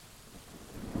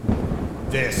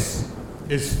This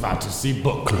is Fantasy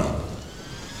Book Club.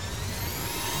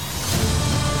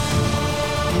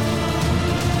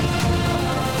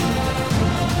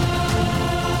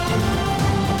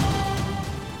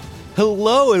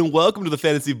 Hello and welcome to the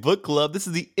Fantasy Book Club. This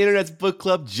is the internet's book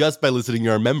club. Just by listening,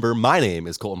 you're a member. My name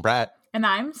is Colton Pratt. And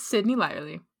I'm Sydney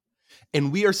Lyerly.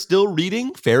 And we are still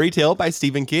reading Fairy Tale by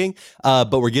Stephen King,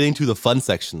 but we're getting to the fun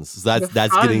sections. So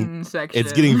that's getting section.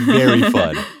 It's getting very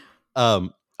fun.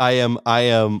 I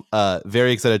am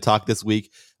very excited to talk this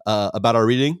week about our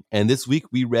reading. And this week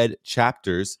we read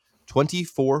chapters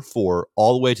 24-4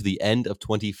 all the way to the end of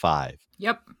 25.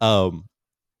 Yep.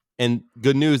 And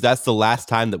good news, that's the last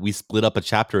time that we split up a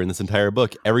chapter in this entire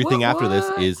book. Everything after this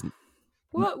is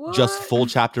just full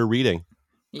chapter reading.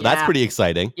 So that's pretty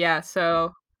exciting. Yeah,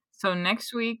 so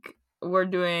next week we're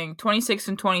doing 26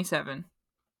 and 27.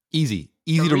 Easy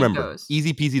to remember. Those.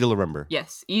 Easy peasy to remember.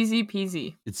 Yes, easy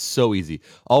peasy. It's so easy.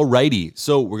 Alrighty,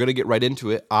 so we're going to get right into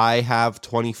it. I have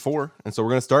 24, and so we're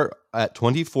going to start at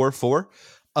 24-4.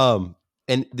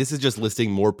 And this is just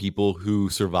listing more people who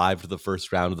survived the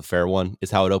first round of the fair one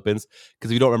is how it opens.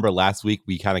 Because if you don't remember last week,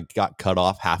 we kind of got cut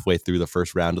off halfway through the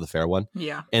first round of the fair one.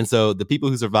 Yeah. And so the people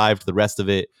who survived the rest of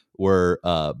it were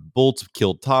Bolt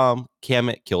killed Tom,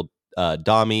 Kamet killed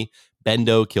Dami,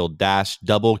 Bendo killed Dash,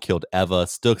 Double killed Eva,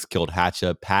 Stooks killed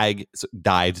Hatcha, Pag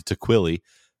died to Quilly.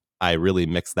 I really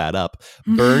mixed that up.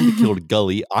 Burned killed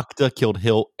Gully, Octa killed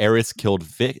Hill, Eris killed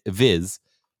Viz.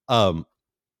 And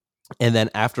then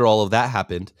after all of that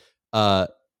happened,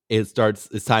 it's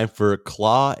time for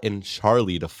Claw and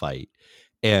Charlie to fight.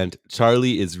 And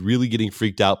Charlie is really getting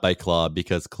freaked out by Claw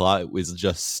because Claw was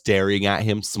just staring at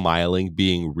him, smiling,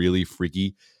 being really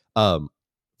freaky for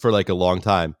like a long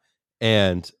time.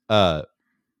 And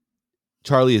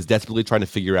Charlie is desperately trying to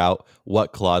figure out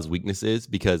what Claw's weakness is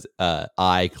because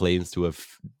I claims to have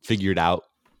figured out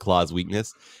Claw's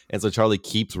weakness. And so Charlie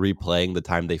keeps replaying the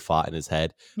time they fought in his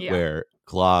head where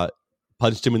Claw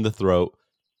punched him in the throat.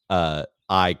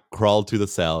 I crawled to the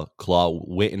cell. Claw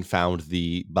went and found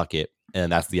the bucket,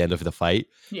 and that's the end of the fight.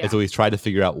 Yeah. And so he's trying to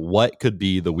figure out what could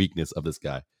be the weakness of this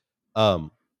guy. And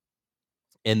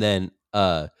then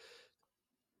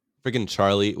freaking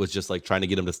Charlie was just like trying to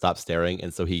get him to stop staring,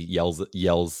 and so he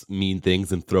yells mean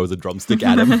things and throws a drumstick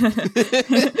at him.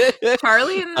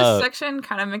 Charlie in this section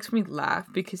kind of makes me laugh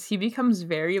because he becomes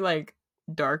very like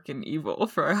dark and evil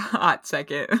for a hot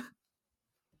second.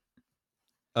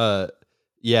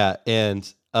 Yeah,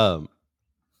 and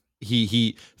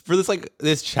he for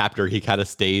this chapter he kind of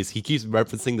stays. He keeps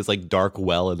referencing this like dark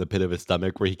well in the pit of his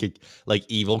stomach where he could like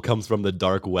evil comes from the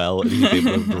dark well and he's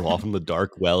able to draw from the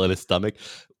dark well in his stomach.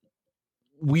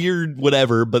 Weird,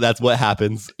 whatever, but that's what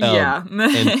happens. Yeah,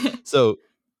 and so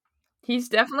he's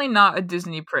definitely not a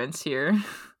Disney prince here.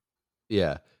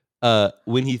 Yeah.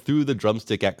 When he threw the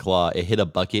drumstick at Claw, it hit a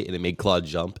bucket and it made Claw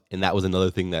jump. And that was another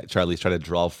thing that Charlie's trying to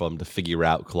draw from to figure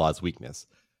out Claw's weakness.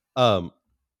 And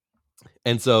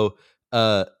so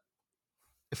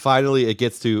finally it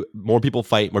gets to more people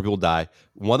fight, more people die.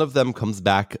 One of them comes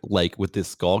back like with his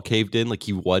skull caved in. Like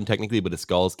he won technically, but his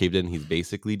skull is caved in. He's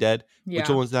basically dead. Yeah. Which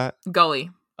one was that? Gully.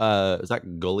 Is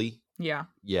that Gully? Yeah.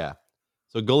 Yeah.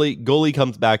 So Gully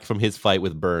comes back from his fight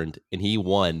with Burned, and he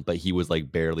won, but he was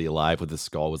like barely alive with his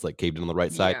skull was like caved in on the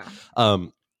right side. Yeah.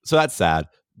 So that's sad.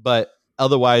 But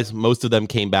otherwise, most of them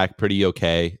came back pretty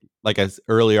okay. Like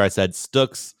earlier I said,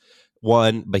 Stooks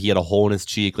won, but he had a hole in his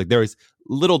cheek. Like there was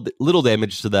little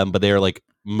damage to them, but they are like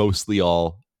mostly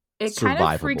all It kind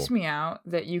of freaks me out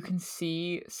that you can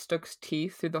see Stooks'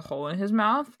 teeth through the hole in his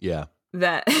mouth. Yeah.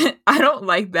 That I don't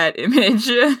like that image.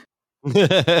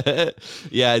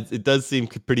 Yeah, it does seem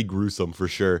pretty gruesome for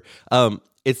sure.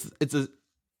 It's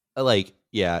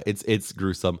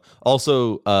gruesome.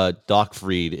 Also, Doc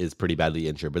Freed is pretty badly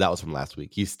injured, but that was from last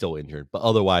week. He's still injured, but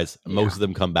otherwise, most of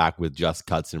them come back with just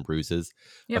cuts and bruises.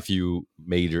 Yep. A few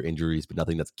major injuries, but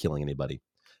nothing that's killing anybody,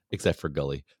 except for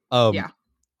Gully. And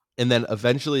then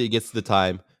eventually it gets to the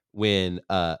time when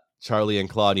Charlie and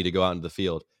Claw need to go out into the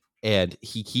field. And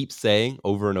he keeps saying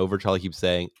over and over, Charlie keeps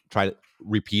saying,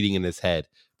 repeating in his head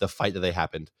the fight that they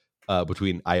happened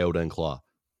between Iota and Claw.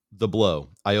 The blow.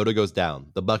 Iota goes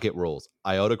down. The bucket rolls.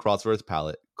 Iota crawls for his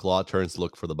pallet. Claw turns to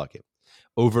look for the bucket.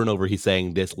 Over and over, he's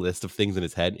saying this list of things in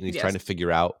his head, and he's trying to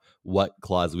figure out what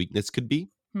Claw's weakness could be.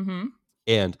 Mm-hmm.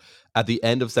 And at the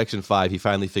end of section 5, he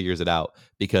finally figures it out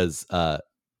because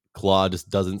Claw just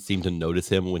doesn't seem to notice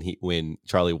him when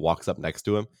Charlie walks up next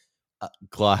to him.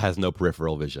 Claw has no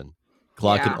peripheral vision.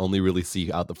 Claw can only really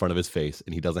see out the front of his face,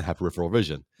 and he doesn't have peripheral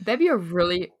vision. That'd be a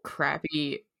really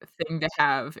crappy thing to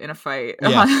have in a fight.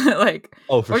 Yeah.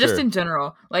 Or just in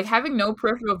general. Like, having no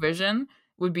peripheral vision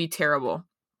would be terrible.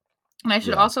 And I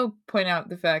should also point out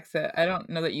the fact that I don't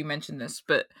know that you mentioned this,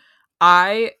 but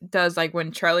I does like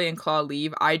when Charlie and Claw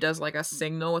leave, I does like a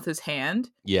signal with his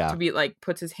hand. Yeah. To be like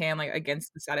puts his hand like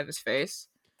against the side of his face.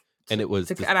 And it was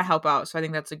to kind of help out. So I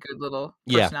think that's a good little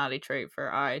personality trait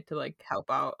for I to like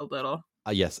help out a little.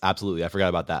 Yes, absolutely. I forgot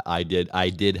about that. I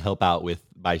did help out with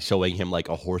by showing him like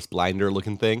a horse blinder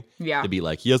looking thing. Yeah. To be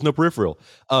like, he has no peripheral.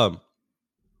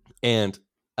 And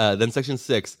then section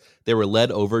 6, they were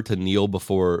led over to kneel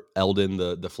before Eldon,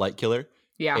 the flight killer.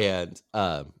 Yeah. And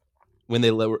when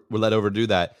they were led over to do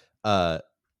that,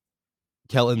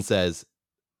 Kellen says,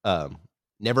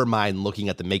 never mind looking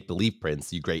at the make-believe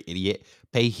prince, you great idiot.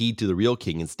 Pay heed to the real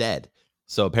king instead.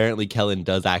 So apparently Kellen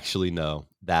does actually know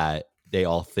that they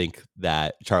all think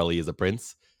that Charlie is a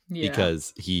prince. Yeah.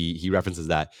 Because he references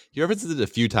that. He references it a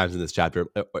few times in this chapter,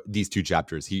 these 2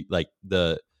 chapters. He like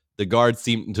the guards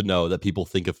seem to know that people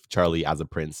think of Charlie as a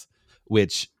prince,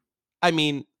 which, I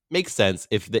mean, makes sense.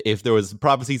 If there was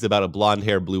prophecies about a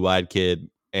blonde-haired, blue-eyed kid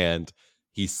and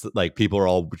he's like people are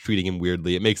all treating him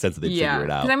weirdly, it makes sense that they figure it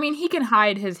out. I mean, he can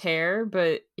hide his hair,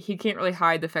 but he can't really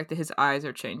hide the fact that his eyes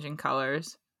are changing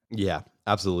colors. Yeah,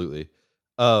 absolutely.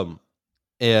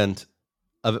 And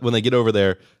when they get over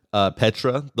there,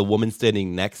 Petra, the woman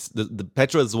standing next, the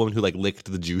Petra is the woman who like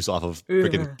licked the juice off of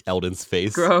freaking Eldon's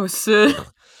face. Gross.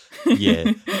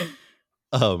 Yeah.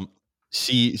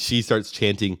 She starts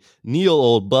chanting, "Kneel,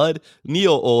 old blood,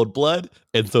 kneel, old blood,"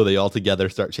 and so they all together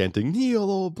start chanting, "Kneel,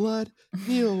 old blood,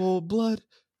 kneel, old blood."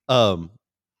 And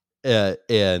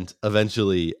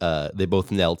eventually, they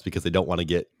both knelt because they don't want to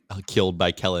get killed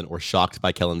by Kellen or shocked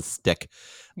by Kellen's stick.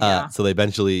 So they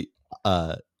eventually,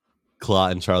 Claw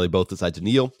and Charlie both decide to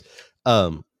kneel.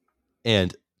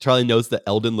 And Charlie knows that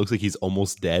Eldon looks like he's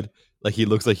almost dead. Like he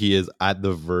looks like he is at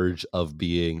the verge of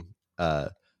being,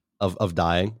 of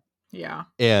dying. Yeah.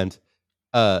 And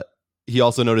he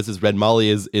also notices Red Molly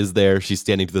is there. She's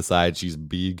standing to the side. She's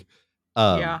big.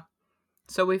 Yeah.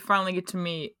 So we finally get to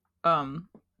meet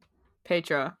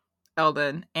Petra,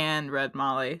 Eldon, and Red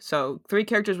Molly. So 3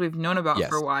 characters we've known about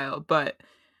for a while, but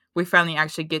we finally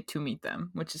actually get to meet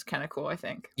them, which is kind of cool, I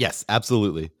think. Yes,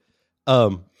 absolutely.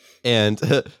 And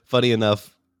funny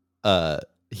enough,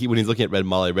 when he's looking at Red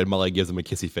Molly gives him a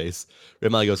kissy face.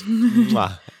 Red Molly goes,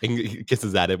 "Mwah," and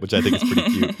kisses at him, which I think is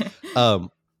pretty cute.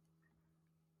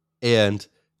 And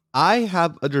I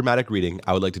have a dramatic reading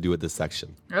I would like to do with this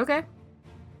section. Okay.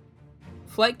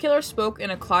 Flight Killer spoke in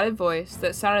a clouded voice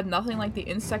that sounded nothing like the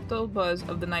insectal buzz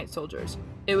of the night soldiers.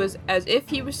 It was as if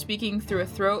he was speaking through a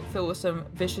throat filled with some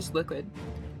vicious liquid.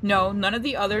 No, none of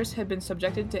the others had been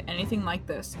subjected to anything like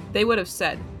this. They would have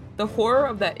said. The horror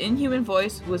of that inhuman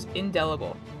voice was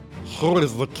indelible. "Who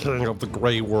is the king of the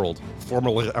Grey World,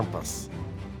 formerly Empress?"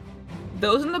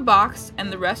 Those in the box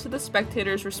and the rest of the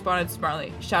spectators responded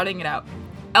smartly, shouting it out.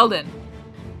 "Eldon!"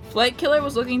 Flight Killer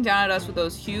was looking down at us with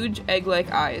those huge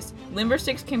egg-like eyes. Limber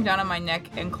sticks came down on my neck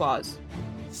and claws.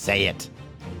 "Say it!"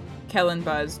 Kellen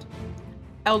buzzed.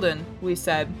 "Eldon," we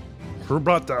said. "Who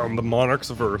brought down the monarchs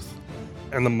of Earth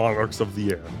and the monarchs of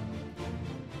the air?"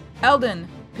 "Eldon!"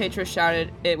 Petra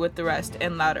shouted it with the rest,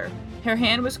 and louder. Her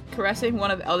hand was caressing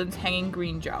one of Eldon's hanging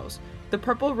green jowls. The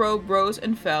purple robe rose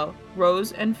and fell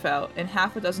in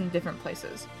half a dozen different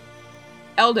places.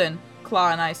 "Eldon,"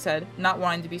 Claw and I said, not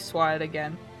wanting to be swatted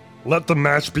again. "Let the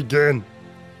match begin."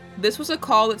 This was a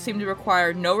call that seemed to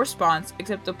require no response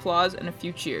except applause and a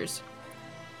few cheers.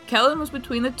 Kellen was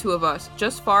between the 2 of us,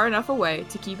 just far enough away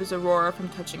to keep his aurora from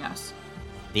touching us.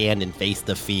 "Stand and face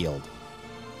the field,"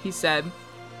 he said.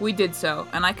 We did so,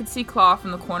 and I could see Claw from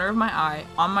the corner of my eye,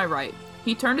 on my right.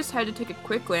 He turned his head to take a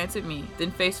quick glance at me, then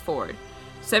faced forward.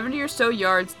 70 or so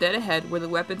yards dead ahead were the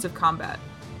weapons of combat.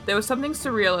 There was something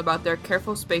surreal about their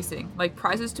careful spacing, like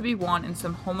prizes to be won in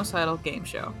some homicidal game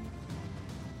show.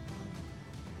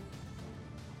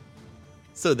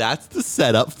 So that's the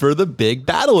setup for the big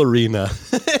battle arena.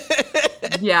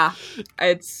 Yeah,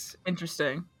 it's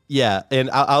interesting. Yeah, and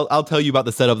I'll tell you about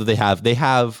the setup that they have. They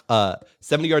have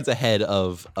 70 yards ahead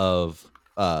of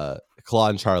Claw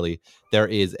and Charlie. There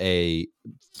is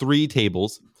 3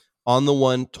 tables. On the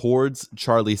one towards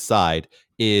Charlie's side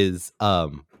is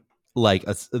like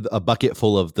a bucket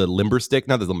full of the limber stick,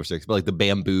 not the limber sticks, but like the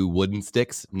bamboo wooden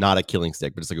sticks, not a killing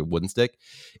stick, but just like a wooden stick.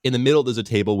 In the middle, there's a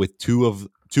table with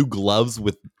two gloves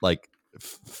with like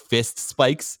fist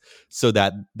spikes so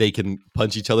that they can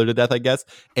punch each other to death, I guess.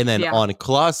 And then on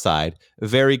Claw's side,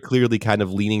 very clearly kind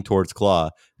of leaning towards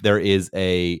Claw, there is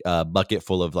a bucket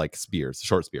full of like spears,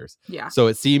 short spears. Yeah. So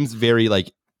it seems very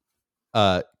like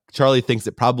Charlie thinks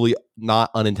it probably not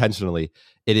unintentionally.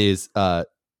 It is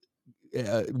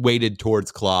weighted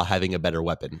towards Claw having a better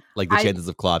weapon. Like the chances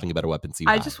of Claw having a better weapon seem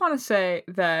high. I just want to say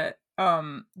that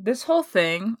this whole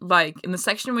thing, like in the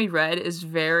section we read, is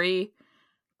very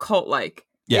cult-like.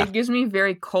 Yeah. It gives me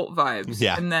very cult vibes.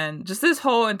 Yeah. And then just this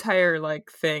whole entire like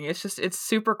thing, it's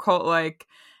super cult-like.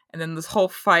 And then this whole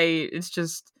fight,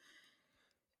 it's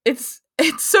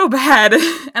so bad.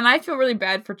 And I feel really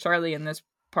bad for Charlie in this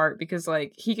part because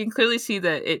like he can clearly see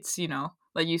that it's, you know,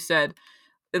 like you said,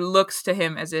 it looks to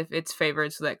him as if it's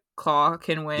favored so that Claw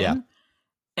can win. Yeah.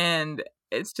 And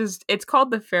it's called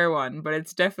the fair one, but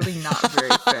it's definitely not very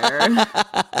fair.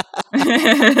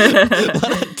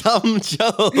 What a dumb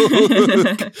joke.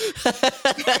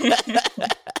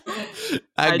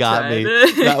 I got tried.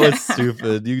 me. That was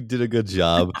stupid. You did a good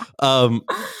job.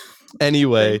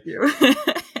 Anyway, Thank you.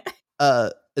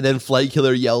 and then Flight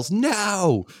Killer yells,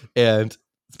 "Now!" And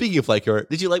speaking of Flight Killer,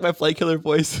 did you like my Flight Killer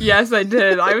voice? Yes, I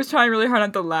did. I was trying really hard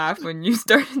not to laugh when you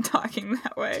started talking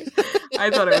that way. I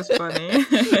thought it was funny.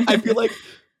 I feel like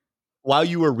while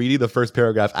you were reading the first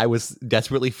paragraph, I was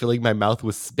desperately filling my mouth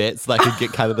with spit so that I could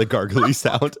get kind of the gargly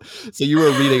sound. So you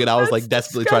were reading, and I was That's like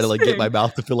desperately trying to like get my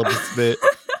mouth to fill up with spit.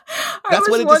 I That's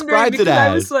was what it wondering describes it because I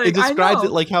as. was like, It I describes know.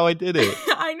 it like how I did it.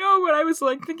 I know, but I was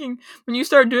like thinking when you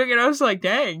started doing it, I was like,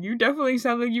 dang, you definitely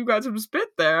sound like you got some spit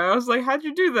there. I was like, how'd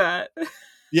you do that?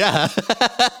 Yeah.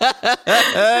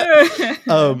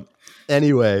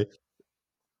 Anyway,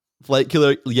 Flight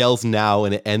Killer yells "now"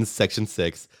 and it ends section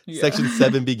 6. Yeah. Section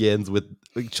 7 begins with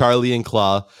Charlie and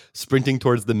Claw sprinting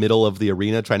towards the middle of the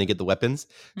arena trying to get the weapons.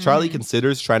 Charlie Mhm.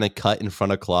 considers trying to cut in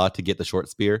front of Claw to get the short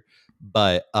spear,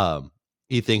 but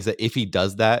he thinks that if he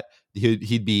does that,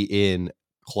 he'd be in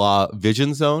Claw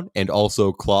vision zone and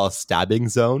also Claw stabbing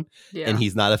zone, Yeah. and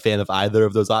he's not a fan of either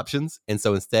of those options. And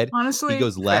so instead, Honestly, he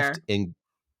goes left and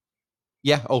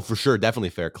yeah, oh for sure,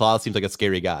 definitely fair. Claw seems like a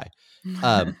scary guy.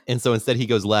 And so instead he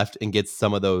goes left and gets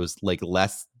some of those like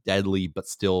less deadly but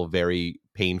still very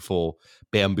painful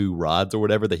bamboo rods or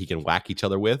whatever that he can whack each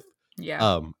other with.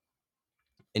 yeah.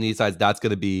 And he decides that's going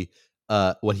to be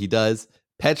what he does.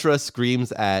 Petra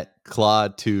screams at Claw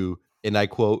to, and I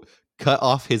quote, "cut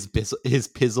off his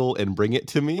pizzle and bring it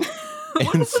to me."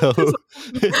 What And is a so pizzle?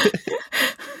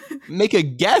 make a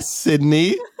guess,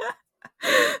 Sydney.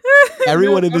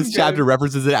 Everyone in this chapter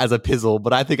references it as a pizzle,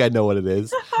 but I think I know what it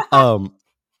is.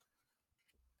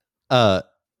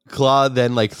 Claw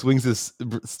then like swings his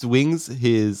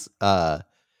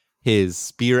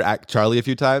spear at Charlie a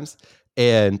few times,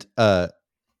 and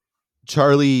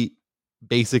Charlie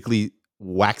basically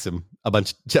whacks him a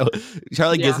bunch.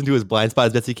 Charlie gets into his blind spot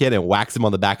as best he can and whacks him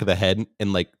on the back of the head,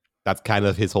 and like that's kind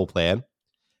of his whole plan.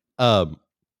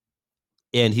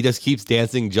 And he just keeps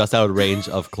dancing just out of range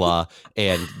of Claw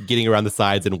and getting around the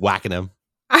sides and whacking him.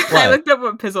 I looked up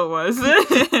what pizzle was.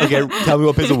 Okay, tell me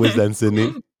what pizzle was then,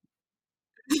 Sydney.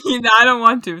 No, I don't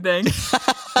want to, thanks.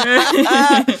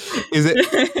 Is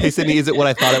it? Hey, Sydney, is it what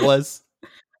I thought it was?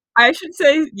 I should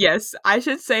say yes. I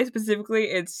should say specifically,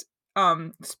 it's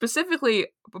specifically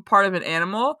a part of an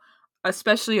animal,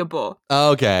 especially a bull.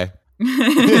 Okay.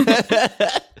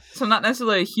 So not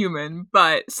necessarily a human,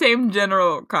 but same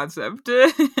general concept.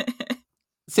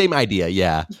 Same idea,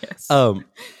 yeah. Yes.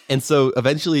 And so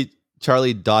eventually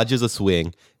Charlie dodges a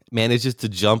swing, manages to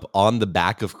jump on the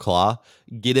back of Claw,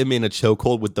 get him in a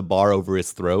chokehold with the bar over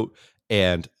his throat,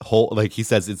 and like he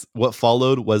says, it's what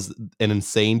followed was an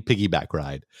insane piggyback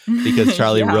ride because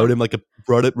Charlie rode him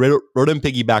rode him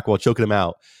piggyback while choking him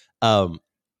out.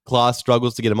 Claw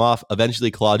struggles to get him off. Eventually,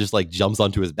 Claw just like jumps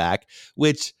onto his back,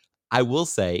 which I will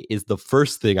say is the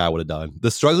first thing I would have done.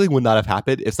 The struggling would not have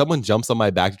happened if someone jumps on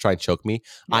my back to try and choke me.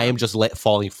 Yeah. I am just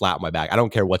falling flat on my back. I don't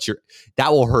care what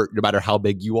that will hurt no matter how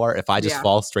big you are if I just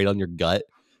fall straight on your gut.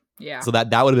 Yeah. So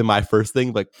that would have been my first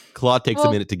thing, but Claw takes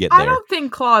a minute to get there. I don't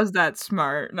think Claw's that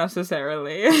smart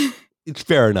necessarily. It's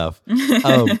fair enough.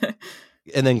 And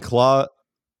then Claw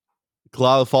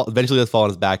eventually does fall on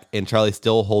his back, and Charlie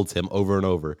still holds him over and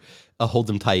over, holds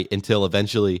him tight until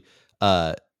eventually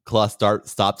Claw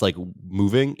stops like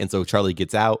moving, and so Charlie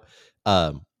gets out,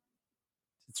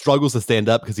 struggles to stand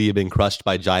up because he had been crushed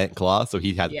by Giant Claw, so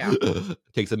he had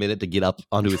takes a minute to get up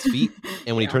onto his feet,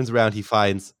 and when he turns around, he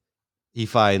finds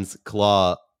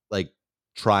Claw like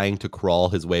trying to crawl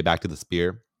his way back to the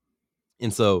spear,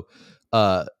 and so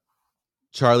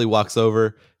Charlie walks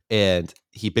over and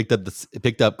he picked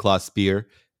up Claw's spear.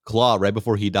 Claw, right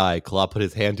before he died, Claw put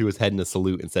his hand to his head in a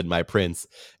salute and said, "My prince,"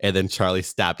 and then Charlie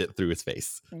stabbed it through his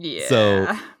face. Yeah.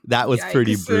 So that was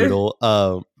pretty brutal.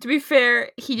 To be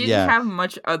fair, he didn't have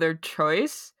much other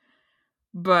choice,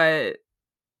 but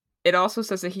it also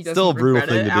says that he doesn't still a brutal regret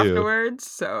thing it to do afterwards,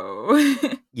 so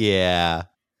yeah.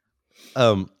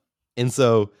 And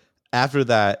so after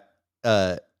that,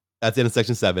 that's the end of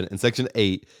section 7. In section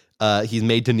 8, he's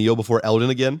made to kneel before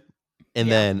Eldon again. And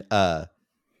Yeah. then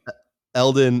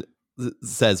Eldon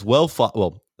says, well fought.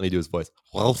 Well, let me do his voice.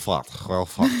 Well fought.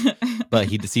 But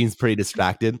he seems pretty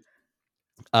distracted.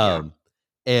 Yeah.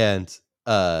 And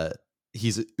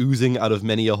he's oozing out of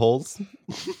many a holes.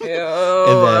 Ew.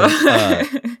 And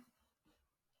then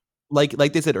like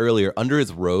they said earlier, under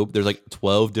his robe, there's like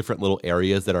 12 different little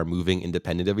areas that are moving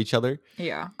independent of each other.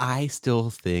 Yeah. I still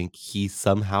think he's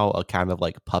somehow a kind of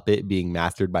like puppet being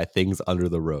mastered by things under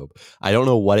the robe. I don't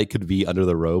know what it could be under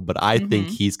the robe, but I think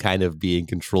he's kind of being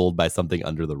controlled by something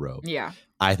under the robe. Yeah.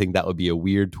 I think that would be a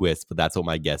weird twist, but that's what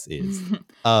my guess is.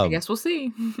 I guess we'll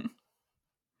see.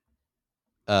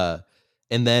 And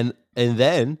then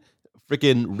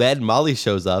freaking Red Molly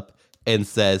shows up and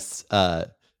says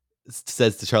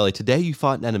to Charlie, today you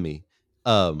fought an enemy.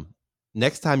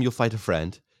 Next time you'll fight a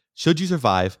friend. Should you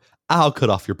survive, I'll cut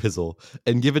off your pizzle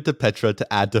and give it to Petra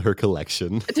to add to her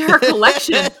collection. To her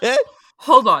collection?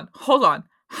 Hold on.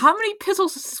 How many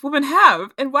pizzles does this woman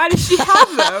have? And why does she have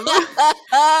them?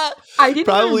 I didn't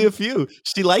Probably a few.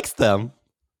 She likes them.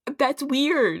 That's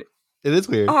weird. It is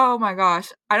weird. Oh my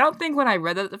gosh. I don't think when I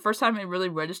read that the first time it really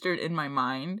registered in my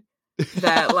mind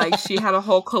that like she had a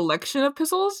whole collection of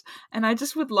pizzles, and I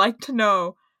just would like to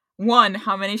know, 1,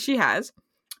 how many she has,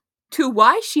 2,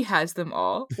 why she has them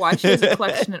all, why she has a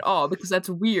collection at all, because that's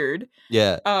weird.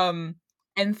 Yeah. And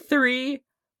 3,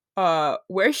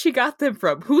 where she got them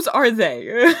from. Whose are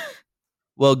they?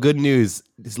 Well, good news,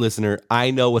 listener.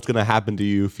 I know what's going to happen to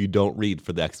you if you don't read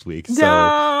for next week. So,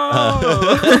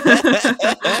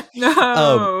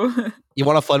 No. You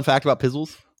want a fun fact about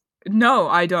pizzles? No,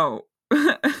 I don't.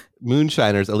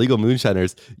 Illegal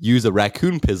moonshiners, use a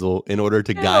raccoon pizzle in order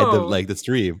to guide the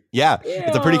stream. Yeah,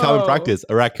 it's a pretty common practice.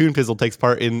 A raccoon pizzle takes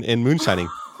part in moonshining.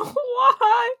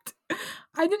 What?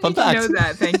 I didn't even know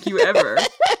that. Thank you ever.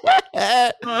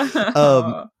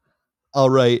 All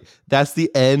right, that's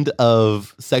the end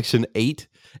of section 8,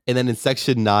 and then in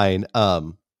section 9,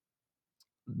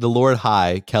 the Lord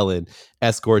High Kellen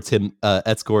escorts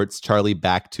Charlie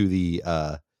back to the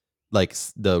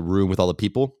the room with all the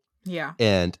people. Yeah.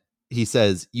 And he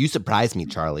says, "You surprised me,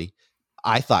 Charlie.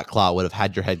 I thought Claw would have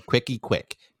had your head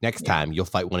quick. Next time, you'll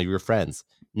fight one of your friends.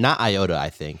 Not Iota, I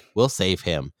think. We'll save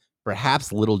him.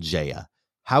 Perhaps little Jaya.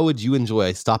 How would you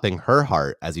enjoy stopping her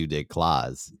heart as you did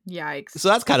Claw's?" Yikes. So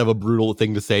that's kind of a brutal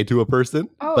thing to say to a person.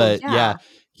 Oh, but yeah,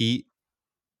 he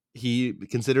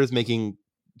considers making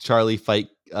Charlie fight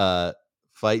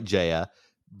Jaya.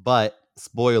 But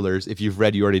spoilers, if you've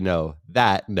read, you already know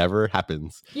that never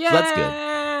happens. Yay! So that's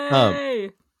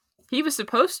good. He was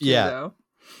supposed to, though.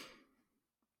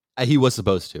 He was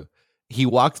supposed to. He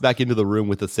walks back into the room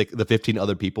with the 15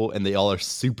 other people, and they all are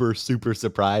super, super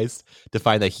surprised to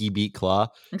find that he beat Claw.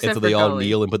 Except and so they for all Gully.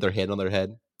 kneel and put their hand on their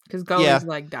head. Because Gully's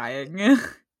like dying. Yeah,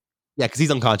 because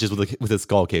he's unconscious with his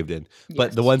skull caved in.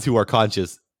 But the ones who are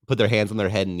conscious put their hands on their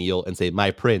head and kneel and say,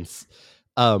 "My prince."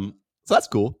 So that's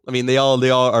cool. I mean, they all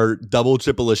are double,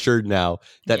 triple assured now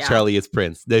that Charlie is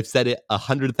prince. They've said it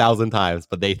 100,000 times,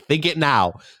 but they think it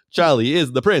now. Charlie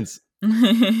is the prince.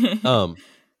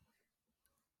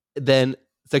 Then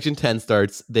section 10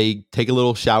 starts. They take a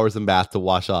little showers and bath to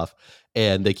wash off,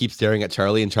 and they keep staring at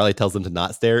Charlie, and Charlie tells them to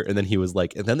not stare. And then he was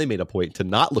like, and then they made a point to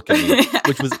not look at me,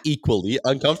 which was equally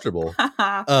uncomfortable.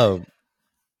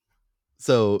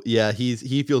 So yeah,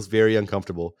 he feels very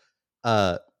uncomfortable.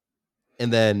 And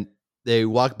then they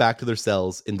walk back to their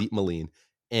cells in Deep Maleen,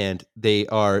 and they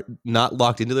are not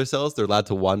locked into their cells. They're allowed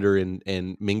to wander and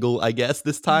mingle, I guess,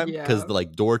 this time, because the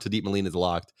door to Deep Maleen is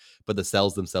locked, but the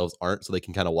cells themselves aren't, so they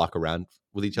can kind of walk around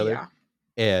with each other. Yeah.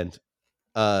 And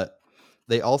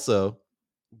they also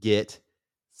get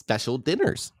special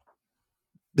dinners.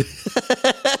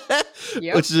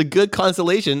 Which is a good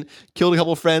consolation. Killed a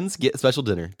couple friends, get a special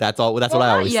dinner. That's all. That's what I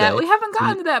always say. We haven't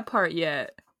gotten to that part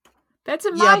yet. That's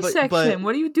in my section.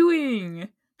 What are you doing?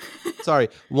 Sorry.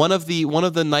 One of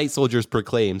the night soldiers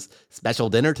proclaims, "Special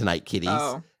dinner tonight, kiddies.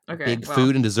 Oh, okay. Big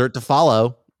food and dessert to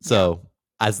follow." So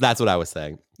that's what I was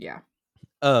saying. Yeah.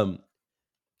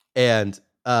 And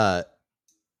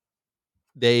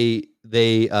they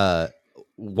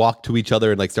walk to each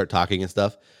other and like start talking and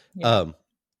stuff. Yeah.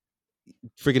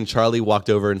 Freaking Charlie walked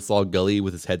over and saw Gully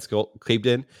with his head caved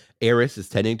in. Eris is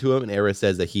tending to him, and Eris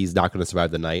says that he's not going to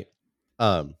survive the night.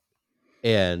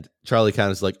 And Charlie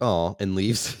kind of is like, "Oh," and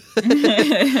leaves.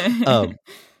 And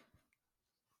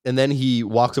then he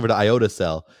walks over to Iota's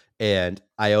cell, and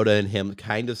Iota and him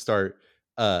kind of start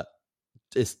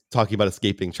just talking about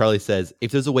escaping. Charlie says,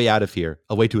 "If there's a way out of here,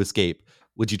 a way to escape,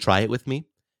 would you try it with me?"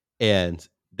 And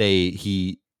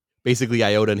basically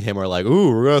Iota and him are like, "Ooh,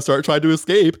 we're gonna start trying to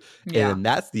escape." Yeah. And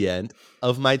that's the end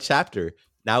of my chapter.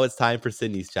 Now it's time for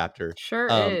Sydney's chapter. Sure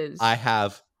is. I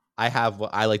have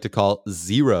what I like to call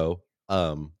zero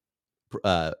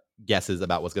guesses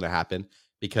about what's going to happen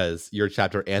because your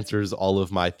chapter answers all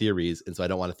of my theories, and so I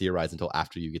don't want to theorize until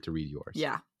after you get to read yours.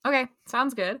 Yeah. Okay.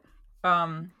 Sounds good.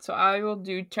 So I will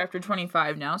do chapter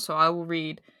 25 now. So I will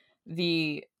read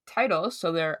the titles.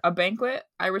 So they're A Banquet,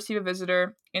 I Receive a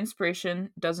Visitor, Inspiration,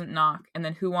 Doesn't Knock, and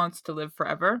then Who Wants to Live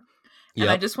Forever. And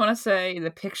I just want to say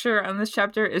the picture on this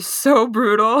chapter is so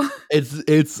brutal.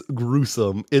 It's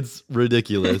gruesome. It's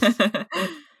ridiculous.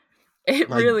 It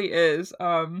really is.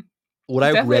 What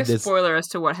I read this spoiler as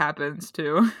to what happens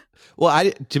too.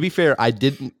 Well, to be fair, I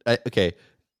didn't. Okay,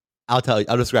 I'll tell you.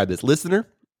 I'll describe this, listener.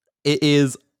 It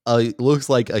is looks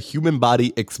like a human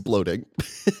body exploding.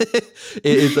 That's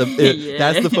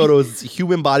the photo. Is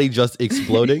human body just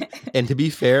exploding. And to be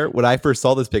fair, when I first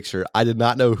saw this picture, I did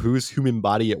not know whose human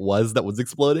body it was that was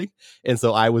exploding, and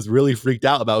so I was really freaked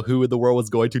out about who in the world was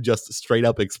going to just straight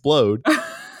up explode.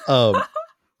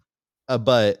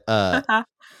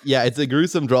 Yeah, it's a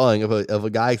gruesome drawing of a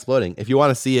guy exploding. If you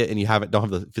want to see it and you don't have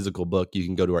the physical book, you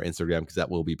can go to our Instagram because that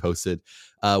will be posted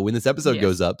when this episode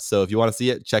goes up. So if you want to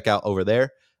see it, check out over there.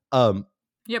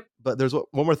 Yep. But there's one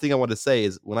more thing I want to say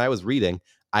is when I was reading,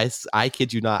 I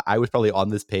kid you not, I was probably on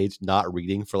this page not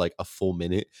reading for like a full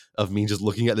minute of me just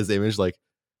looking at this image like,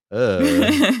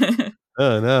 oh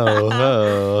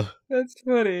no. That's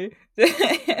funny.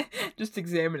 Just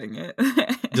examining it.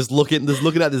 just looking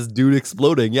at this dude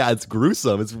exploding. Yeah, it's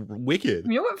gruesome. It's wicked.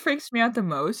 You know what freaks me out the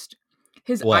most?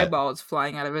 His eyeballs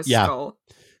flying out of his skull.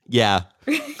 Yeah.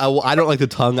 I don't like the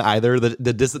tongue either.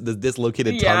 The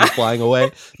dislocated tongue flying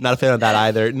away. Not a fan of that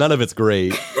either. None of it's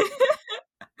great.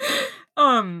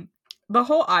 The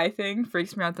whole eye thing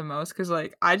freaks me out the most because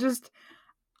like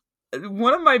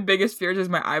one of my biggest fears is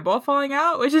my eyeball falling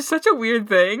out, which is such a weird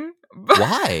thing.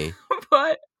 Why?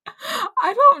 But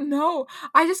I don't know.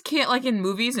 I just can't, like in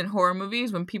movies and horror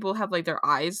movies when people have like their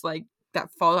eyes like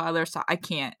that fall out of their side. I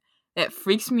can't. It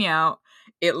freaks me out.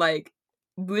 It like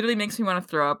literally makes me want to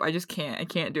throw up. I just can't. I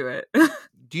can't do it.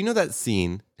 Do you know that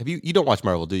scene? You don't watch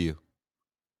Marvel, do you?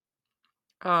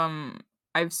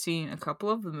 I've seen a couple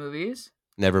of the movies.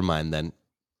 Never mind then.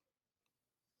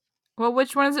 Well,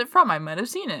 which one is it from? I might have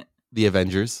seen it. The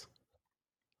Avengers.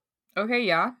 Okay,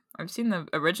 yeah. I've seen the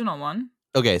original one.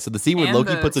 Okay, so the scene where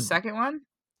Loki puts a second one?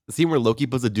 The scene where Loki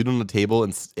puts a dude on the table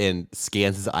and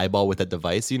scans his eyeball with that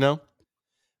device, you know?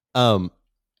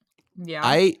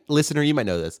 Yeah. Listener, you might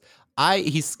know this.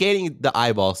 He's scanning the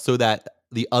eyeball so that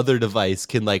the other device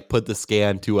can like put the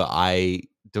scan to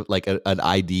an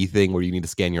ID thing where you need to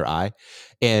scan your eye.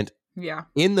 And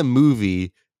in the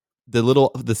movie,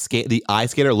 the eye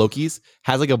scanner Loki's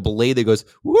has like a blade that goes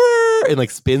Whoa! And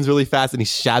like spins really fast and he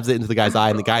shabs it into the guy's eye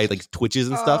and the guy like twitches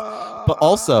and stuff. But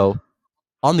also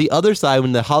on the other side,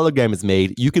 when the hologram is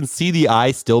made, you can see the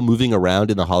eye still moving around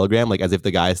in the hologram, like as if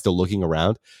the guy is still looking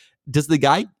around. Does the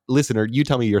guy, listener, you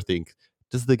tell me your thing.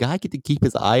 Does the guy get to keep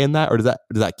his eye in that, or does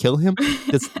that kill him?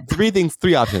 There's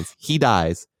three options. He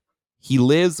dies. He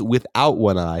lives without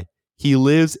one eye. He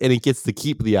lives and he gets to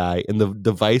keep the eye, and the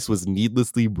device was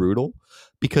needlessly brutal.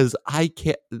 Because I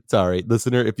can't. Sorry,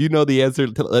 listener, if you know the answer,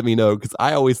 let me know. Because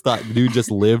I always thought the dude just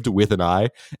lived with an eye,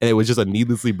 and it was just a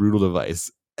needlessly brutal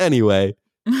device. Anyway,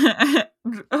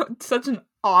 such an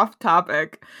off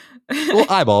topic. Well,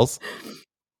 eyeballs.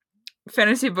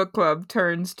 Fantasy Book Club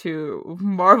turns to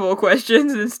Marvel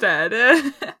questions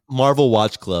instead. Marvel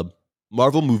Watch Club.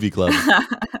 Marvel Movie Club.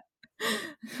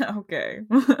 Okay.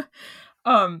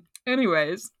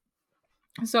 Anyways,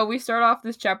 so we start off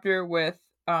this chapter with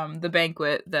the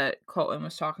banquet that Colton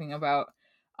was talking about.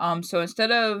 So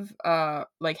instead of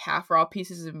like half raw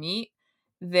pieces of meat,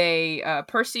 they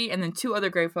Percy and then two other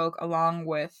Grey Folk along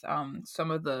with some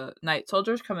of the night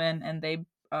soldiers come in and they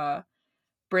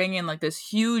bring in like this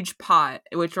huge pot,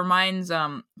 which reminds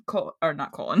Charlie.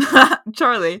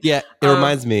 Yeah, it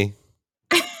reminds me.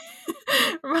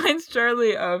 Reminds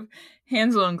Charlie of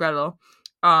Hansel and Gretel.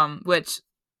 Which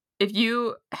if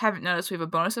you haven't noticed, we have a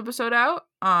bonus episode out.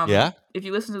 If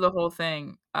you listen to the whole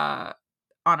thing on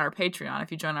our Patreon,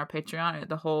 if you join our Patreon,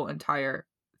 the whole entire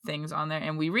thing's on there,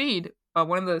 and we read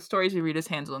one of the stories we read is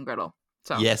Hansel and Gretel.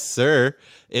 So yes, sir.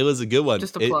 It was a good one.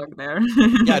 Just a plug there.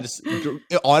 Yeah, just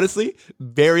honestly,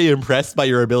 very impressed by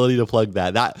your ability to plug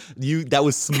that. That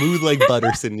was smooth like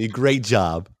butter, Sydney. Great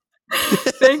job.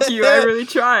 Thank you. I really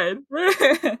tried.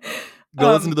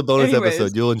 Go listen to the bonus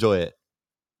episode. You'll enjoy it.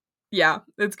 Yeah,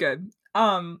 it's good.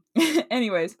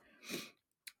 Anyways,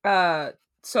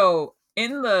 so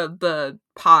in the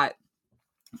pot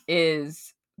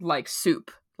is like soup.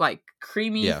 Like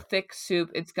creamy, thick soup.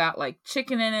 It's got like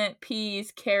chicken in it,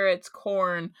 peas, carrots,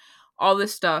 corn, all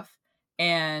this stuff,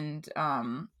 and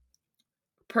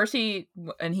Percy,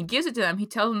 and he gives it to them. He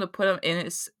tells them to put them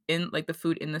in like the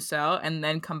food in the cell, and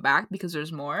then come back because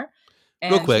there's more.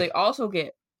 And Real quick. so they also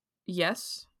get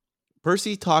yes.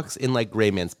 Percy talks in like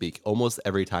gray man speak almost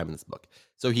every time in this book.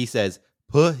 So he says,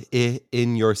 "Put it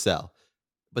in your cell."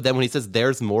 But then when he says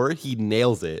 "there's more," he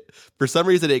nails it. For some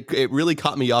reason, it really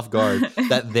caught me off guard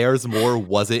that "there's more"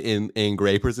 wasn't in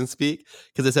gray person speak,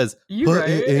 because it says "put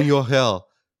it in your hell."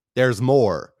 There's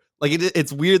more. Like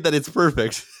it's weird that it's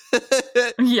perfect.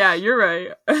 Yeah, you're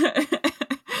right.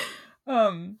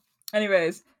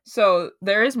 Anyways, so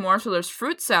there is more. So there's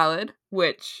fruit salad,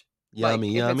 which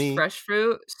yummy, if yummy. it's fresh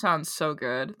fruit, sounds so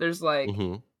good. There's like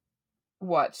Mm-hmm.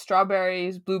 what?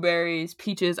 Strawberries, blueberries,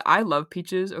 peaches. I love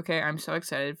peaches. Okay, I'm so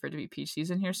excited for it to be peach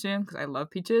season here soon because I love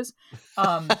peaches.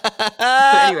 But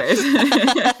anyways,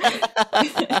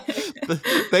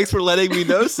 thanks for letting me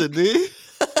know, Sydney.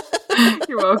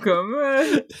 You're welcome.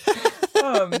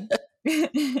 Oh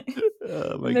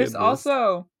my There's goodness.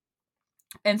 also,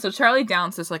 and so Charlie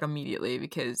downs this like immediately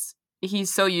because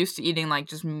he's so used to eating like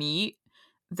just meat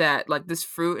that like this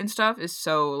fruit and stuff is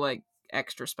so like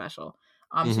extra special.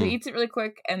 So he eats it really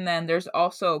quick, and then there's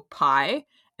also pie,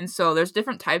 and so there's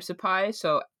different types of pie.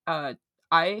 So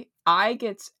I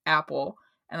gets apple,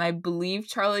 and I believe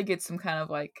Charlie gets some kind of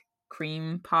like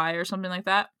cream pie or something like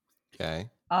that. Okay.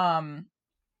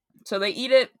 So they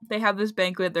eat it. They have this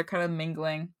banquet. They're kind of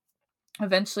mingling.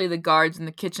 Eventually, the guards and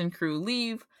the kitchen crew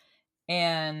leave,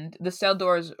 and the cell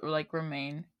doors like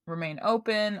remain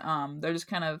open. They're just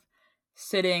kind of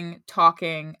sitting,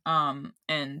 talking.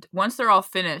 And once they're all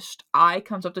finished, I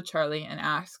comes up to Charlie and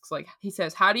asks, like, he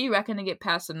says, "How do you reckon to get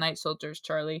past the night soldiers,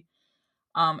 Charlie?"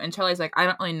 And Charlie's like, "I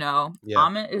don't really know." Yeah.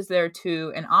 Amit is there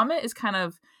too, and Amit is kind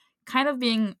of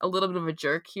being a little bit of a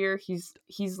jerk here.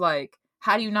 He's like,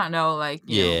 "How do you not know?" Like,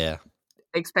 you know,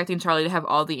 expecting Charlie to have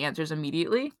all the answers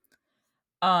immediately.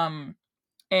 And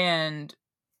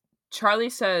Charlie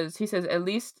says, "At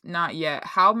least not yet.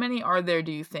 How many are there,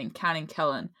 do you think, counting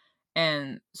Kellen?"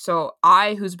 And so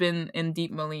who's been in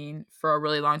Deep Malene for a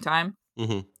really long time,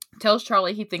 tells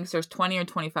Charlie he thinks there's 20 or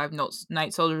 25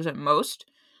 night soldiers at most.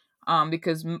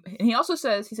 Because he also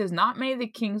says, not many of the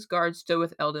King's Guard stood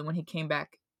with Eldon when he came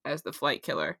back as the Flight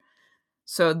Killer.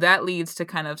 So that leads to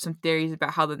kind of some theories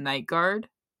about how the Night Guard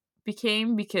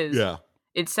became, because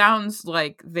it sounds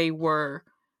like they were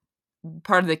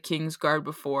part of the King's Guard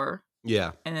before.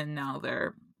 Yeah. And then now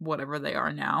they're whatever they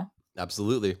are now.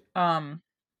 Absolutely.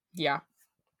 Yeah.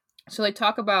 So they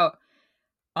talk about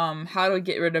how to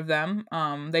get rid of them.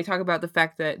 They talk about the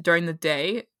fact that during the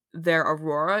day their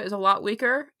aurora is a lot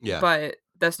weaker. Yeah. But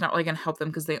that's not really gonna help them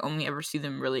because they only ever see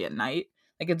them really at night.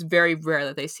 Like, it's very rare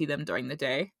that they see them during the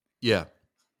day. Yeah.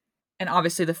 And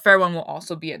obviously the fair one will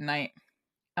also be at night.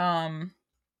 And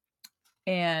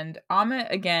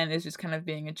Amit again is just kind of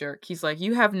being a jerk. He's like,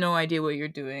 "You have no idea what you're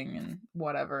doing," and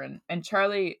whatever. And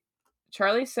Charlie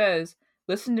says,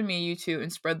 "Listen to me, you two,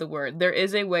 and spread the word. There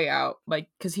is a way out." Like,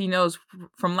 because he knows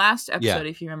from last episode,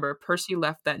 if you remember, Percy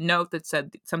left that note that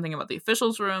said something about the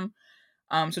officials' room.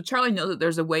 So Charlie knows that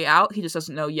there's a way out. He just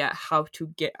doesn't know yet how to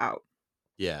get out.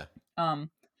 Yeah. And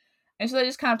so they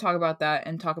just kind of talk about that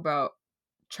and talk about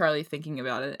Charlie thinking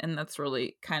about it. And that's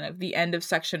really kind of the end of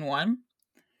section 1.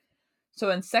 So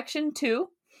in section 2,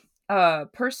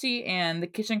 Percy and the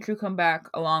kitchen crew come back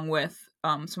along with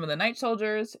some of the night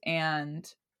soldiers,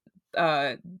 and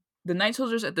the night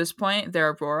soldiers at this point, their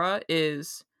aurora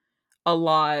is a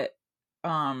lot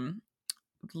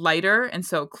lighter, and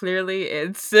so clearly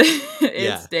it's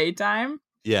it's daytime.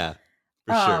 Yeah,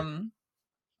 for sure.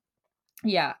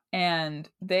 Yeah, and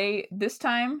they this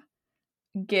time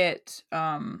get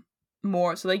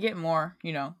more, so they get more,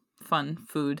 fun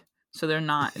food. So they're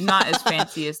not as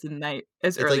fancy as the night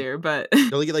as It's earlier, but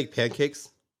don't they get like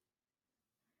pancakes?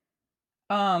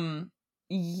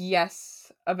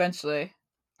 Yes, eventually.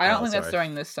 I don't think that's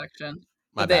during this section.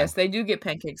 My But bad. yes, they do get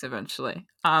pancakes eventually.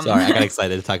 Sorry, I got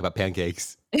excited to talk about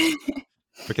pancakes.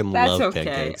 Freaking That's love okay.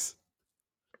 pancakes.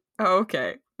 Oh,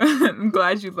 okay. I'm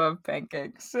glad you love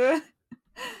pancakes.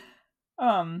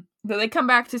 But they come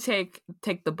back to take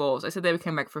the bowls. I said they would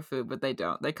come back for food, but they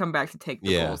don't. They come back to take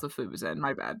the bowls the food was in.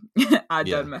 My bad. I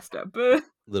done messed up.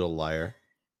 Little liar.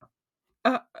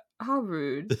 How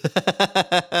rude.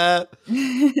 But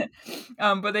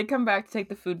they come back to take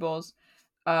the food bowls.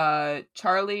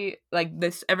 Charlie, like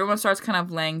this, everyone starts kind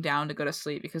of laying down to go to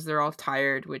sleep because they're all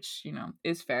tired, which,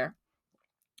 is fair.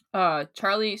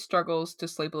 Charlie struggles to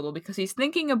sleep a little because he's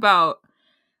thinking about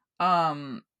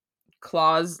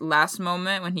Claw's last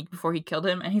moment before he killed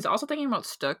him, and he's also thinking about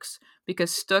Stux,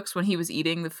 because Stux, when he was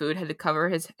eating the food, had to cover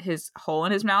his hole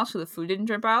in his mouth so the food didn't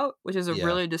drip out, which is a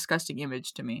really disgusting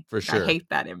image to me. For sure. I hate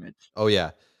that image. Oh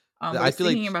yeah. I feel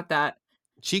thinking about that.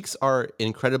 Cheeks are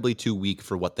incredibly too weak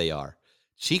for what they are.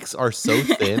 Cheeks are so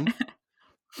thin.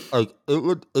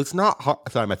 It's not hard.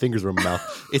 Sorry, my fingers were in my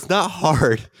mouth. It's not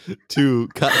hard to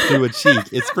cut through a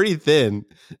cheek. It's pretty thin,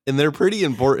 and they're pretty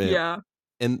important. Yeah.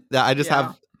 And I just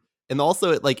have, and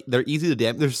also they're easy to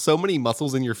damage. There's so many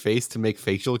muscles in your face to make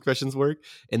facial expressions work,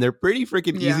 and they're pretty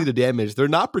freaking easy to damage. They're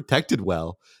not protected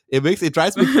well. It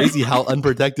drives me crazy how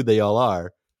unprotected they all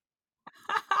are.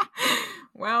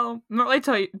 Well, I'm not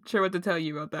really sure what to tell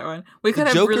you about that one. We could the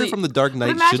have Joker from The Dark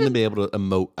Knight shouldn't have been able to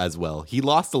emote as well. He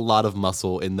lost a lot of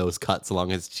muscle in those cuts along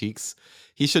his cheeks.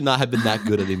 He should not have been that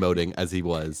good at emoting as he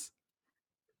was.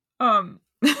 Can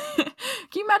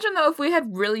you imagine though if we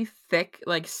had really thick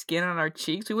skin on our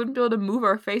cheeks, we wouldn't be able to move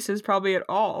our faces probably at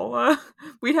all.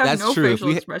 We'd have no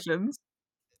facial expressions.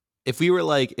 If we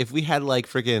had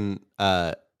freaking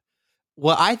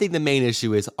well, I think the main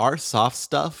issue is our soft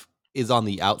stuff is on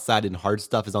the outside and hard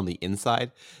stuff is on the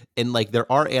inside. And there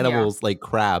are animals like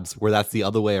crabs where that's the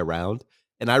other way around.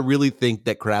 And I really think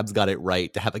that crabs got it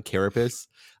right to have a carapace.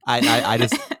 I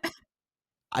just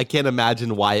I can't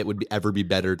imagine why it would ever be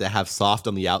better to have soft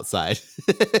on the outside.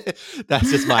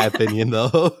 That's just my opinion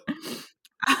though.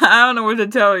 I don't know what to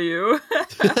tell you.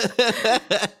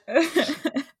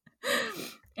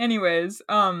 Anyways,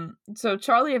 so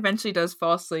Charlie eventually does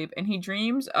fall asleep, and he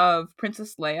dreams of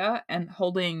Princess Leia and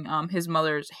holding his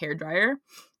mother's hairdryer.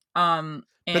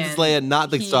 Princess Leia, not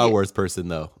the Star Wars person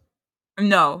though.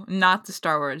 No, not the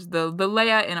Star Wars. The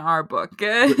Leia in our book.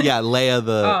 Yeah, Leia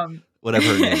the whatever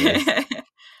her name is.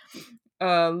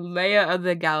 Leia of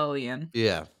the Galilean.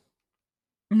 Yeah.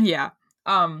 Yeah.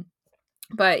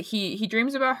 But he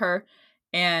dreams about her,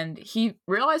 and he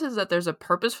realizes that there's a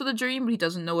purpose for the dream, but he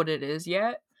doesn't know what it is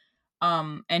yet.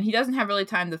 And he doesn't have really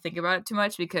time to think about it too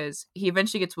much because he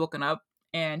eventually gets woken up,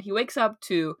 and he wakes up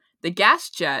to the gas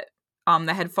jet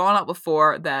that had fallen out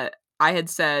before, that I had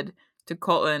said to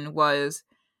Colton was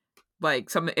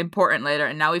something important later,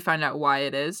 and now we find out why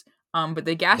it is. But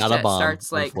the gas jet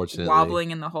starts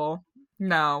wobbling in the hole.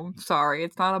 No, sorry,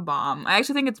 it's not a bomb. I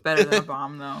actually think it's better than a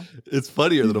bomb though. It's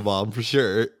funnier than a bomb for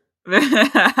sure.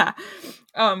 But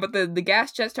the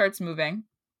gas jet starts moving,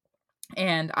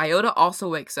 and Iota also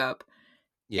wakes up.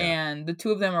 Yeah. And the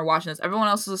two of them are watching this. Everyone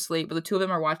else is asleep, but the two of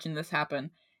them are watching this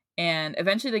happen. And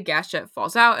eventually the gas jet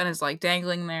falls out and is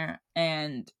dangling there,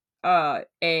 and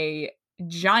a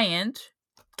giant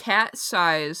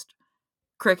cat-sized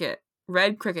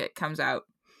red cricket comes out.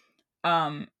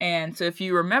 And so if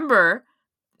you remember,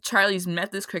 Charlie's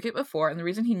met this cricket before, and the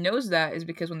reason he knows that is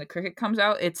because when the cricket comes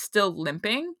out, it's still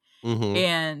limping. Mm-hmm.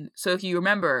 And so if you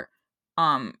remember,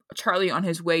 Charlie on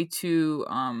his way to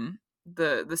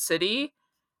the city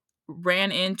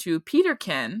ran into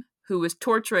Peterkin, who was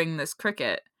torturing this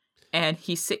cricket, and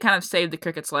he kind of saved the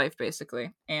cricket's life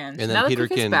basically. And so now the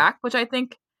cricket's back, which I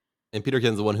think. And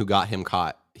Peterkin's the one who got him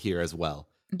caught here as well.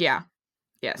 Yeah.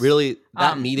 Yes. Really,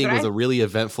 that meeting was a really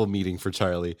eventful meeting for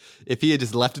Charlie. If he had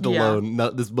just left it alone,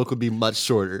 this book would be much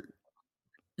shorter.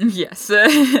 Yes.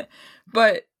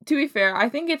 But to be fair, I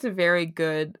think it's a very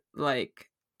good,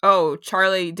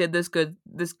 Charlie did this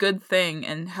good thing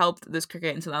and helped this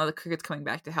cricket, and so now the cricket's coming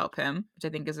back to help him, which I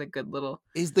think is a good little.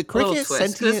 Is the cricket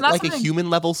sentient, a human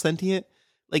level sentient?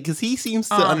 Because he seems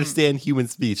to understand human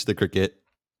speech, the cricket.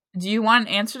 Do you want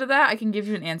an answer to that? I can give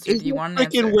you an answer. Do you want an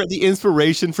answer? Where the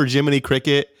inspiration for Jiminy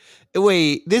Cricket?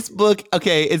 Wait, this book,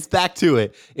 okay, it's back to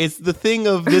it. It's the thing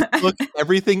of this book,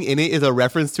 everything in it is a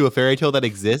reference to a fairy tale that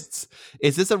exists.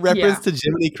 Is this a reference to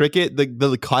Jiminy Cricket,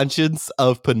 the conscience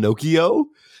of Pinocchio?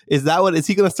 Is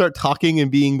he going to start talking and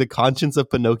being the conscience of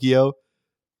Pinocchio?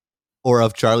 Or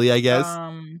of Charlie, I guess?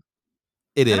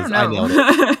 It is. I nailed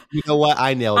it. You know what?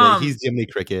 I nailed it. He's Jiminy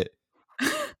Cricket.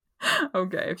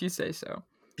 Okay, if you say so.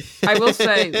 I will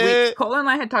say, Colin and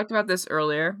I had talked about this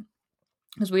earlier,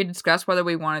 because we discussed whether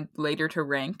we wanted later to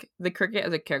rank the cricket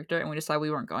as a character, and we decided we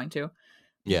weren't going to.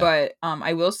 Yeah. But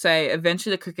I will say,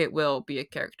 eventually the cricket will be a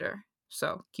character,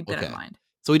 so keep that in mind.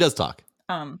 So he does talk.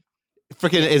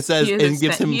 It says and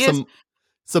gives him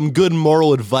some good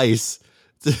moral advice.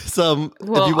 If you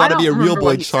want to be a real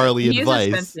boy Charlie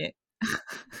advice.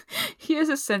 He is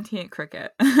a sentient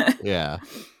cricket. Yeah.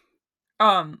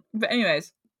 But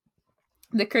anyways.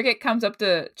 The cricket comes up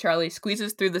to Charlie,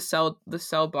 squeezes through the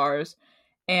cell bars,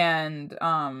 and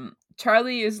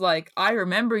Charlie is like, "I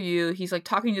remember you." He's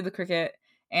talking to the cricket,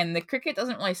 and the cricket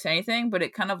doesn't really say anything, but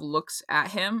it kind of looks at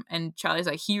him, and Charlie's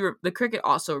like, the cricket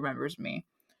also remembers me.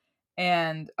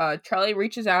 And Charlie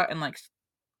reaches out and like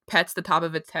pets the top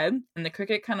of its head, and the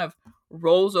cricket kind of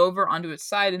rolls over onto its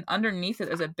side, and underneath it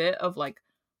is a bit of like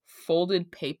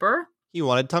folded paper. He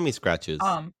wanted tummy scratches.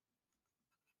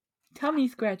 Tummy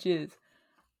scratches.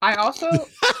 I also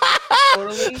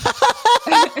totally.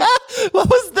 What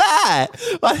was that?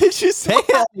 Why did you say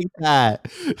it like that?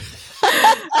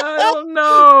 I don't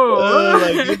know. Oh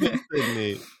my goodness,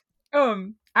 Sydney.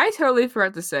 I totally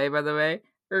forgot to say, by the way,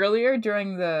 earlier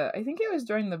during I think it was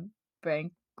during the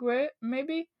banquet,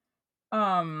 maybe.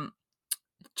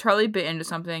 Charlie bit into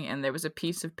something, and there was a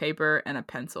piece of paper and a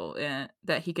pencil in it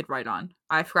that he could write on.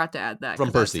 I forgot to add that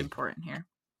from Percy. That's important here.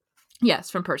 Yes,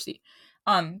 from Percy.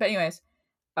 But anyways,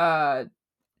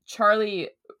 Charlie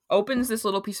opens this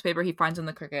little piece of paper he finds on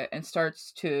the cricket and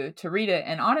starts to read it.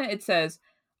 And on it says,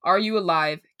 "Are you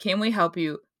alive? Can we help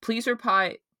you? Please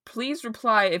reply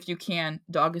if you can.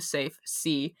 Dog is safe.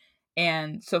 C."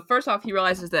 And so first off, he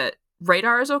realizes that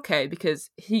Radar is okay because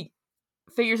he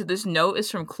figures that this note is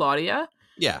from Claudia.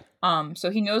 Yeah. So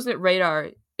he knows that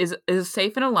Radar is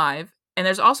safe and alive, and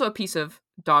there's also a piece of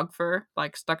dog fur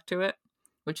like stuck to it,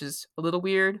 which is a little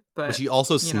weird. But he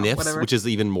also sniffs, which is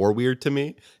even more weird to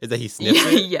me. Is that he sniffs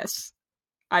it? Yes,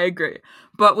 I agree.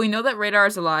 But we know that Radar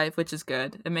is alive, which is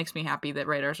good. It makes me happy that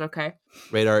Radar's okay.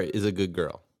 Radar is a good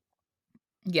girl.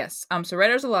 Yes. So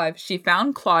Radar's alive. She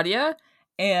found Claudia,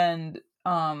 and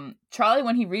Charlie,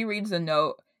 when he rereads the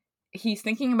note, he's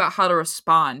thinking about how to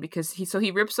respond because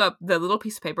he rips up the little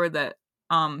piece of paper that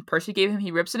Percy gave him.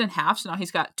 He rips it in half, so now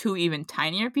he's got two even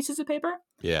tinier pieces of paper.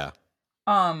 Yeah.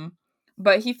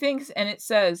 But he thinks, and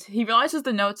he realizes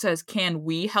the note says, "Can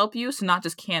we help you?" So not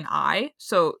just "Can I?"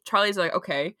 So Charlie's like,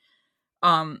 okay,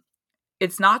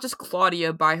 it's not just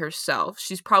Claudia by herself.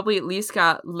 She's probably at least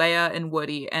got Leia and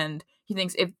Woody, and he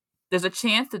thinks if there's a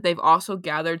chance that they've also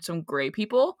gathered some gray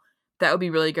people, that would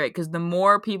be really great, because the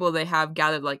more people they have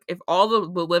gathered, like if all the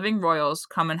living royals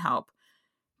come and help,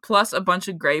 plus a bunch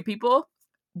of gray people,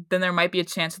 then there might be a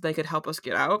chance that they could help us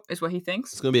get out, is what he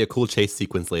thinks. It's going to be a cool chase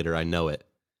sequence later. I know it.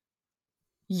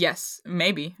 Yes,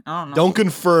 maybe. I don't know. Don't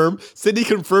confirm. Sydney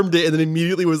confirmed it and then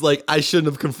immediately was like, I shouldn't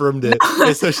have confirmed it.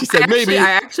 And so she said, maybe.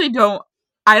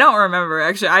 I don't remember,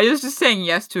 actually. I was just saying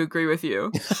yes to agree with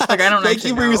you. Like, I don't Thank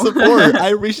you for your support. I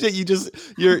appreciate you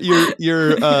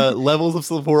your levels of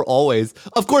support always.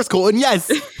 Of course, Colton, yes.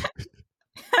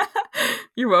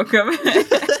 You're welcome.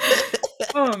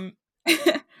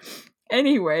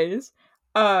 Anyways,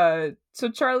 so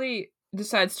Charlie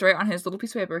decides to write on his little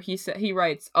piece of paper. He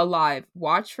writes, "Alive.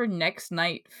 Watch for next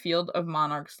night. Field of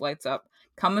Monarchs lights up.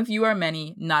 Come if you are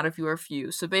many, not if you are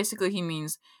few." So basically, he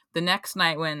means the next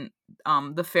night when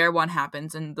the fair one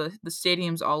happens and the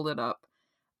stadium's all lit up.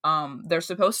 They're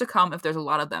supposed to come if there's a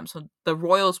lot of them. So the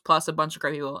royals plus a bunch of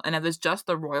great people. And if it's just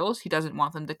the royals, he doesn't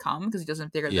want them to come because he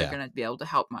doesn't figure they're going to be able to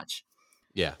help much.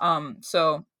 Yeah.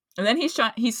 So and then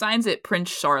he signs it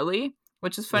Prince Charlie,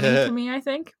 which is funny to me, I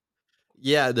think.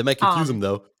 Yeah, they might confuse him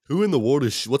though. Who in the world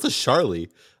is what's a Charlie?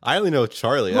 I only know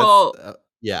Charlie. Well,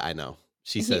 yeah, I know.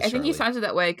 She says. I think he signs it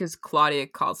that way because Claudia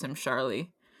calls him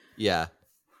Charlie. Yeah,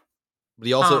 but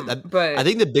he also. I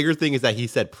think the bigger thing is that he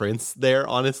said Prince there.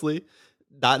 Honestly,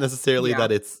 not necessarily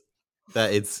that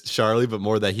it's Charlie, but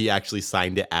more that he actually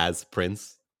signed it as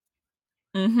Prince.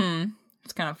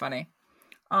 It's kind of funny.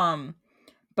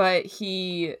 But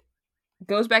he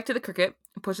goes back to the cricket.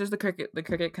 Pushes the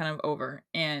cricket kind of over,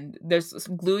 and there's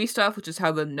some gluey stuff, which is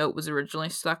how the note was originally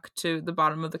stuck to the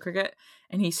bottom of the cricket,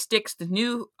 and he sticks the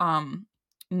new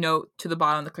note to the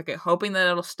bottom of the cricket, hoping that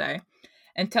it'll stay,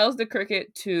 and tells the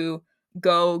cricket to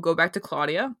go back to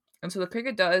Claudia. And so the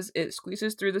cricket does. It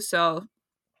squeezes through the cell,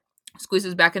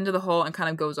 squeezes back into the hole, and kind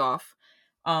of goes off.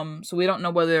 So we don't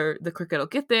know whether the cricket will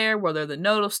get there, whether the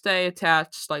note will stay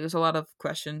attached. Like, there's a lot of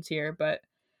questions here, but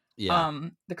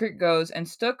the cricket goes, and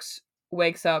Stooks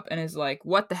wakes up and is like,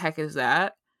 "What the heck is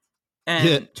that?"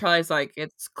 And Charlie's like,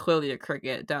 "It's clearly a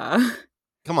cricket, duh."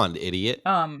 Come on, idiot.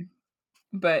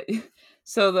 But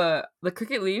so the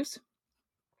cricket leaves,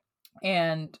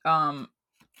 and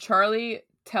Charlie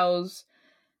tells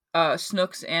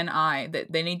Snooks and I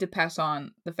that they need to pass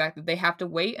on the fact that they have to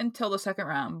wait until the second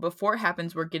round. Before it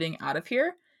happens, we're getting out of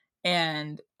here.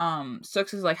 And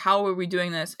Snooks is like, "How are we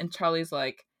doing this?" And Charlie's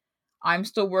like, "I'm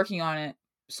still working on it,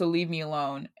 so leave me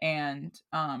alone." And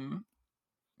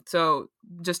so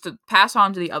just to pass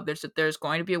on to the others that there's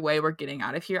going to be a way we're getting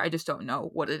out of here. I just don't know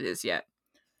what it is yet.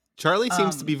 Charlie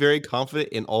seems to be very confident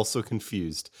and also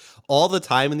confused all the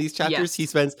time in these chapters.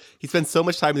 Yes. He spends so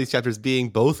much time in these chapters being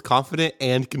both confident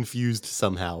and confused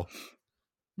somehow.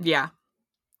 Yeah.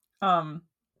 But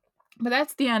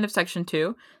that's the end of section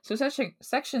 2. So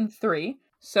section 3.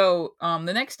 So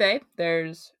the next day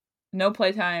there's no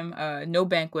playtime, no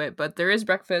banquet, but there is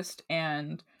breakfast.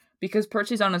 And because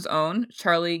Percy's on his own,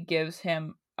 Charlie gives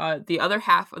him the other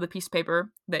half of the piece of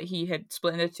paper that he had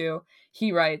split into two.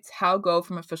 He writes, "How go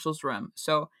from official's room."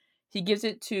 So he gives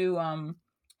it to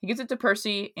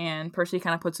Percy, and Percy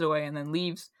kind of puts it away and then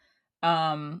leaves.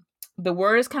 The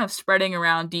word is kind of spreading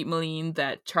around Deep Meline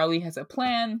that Charlie has a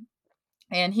plan,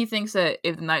 and he thinks that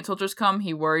if the night soldiers come,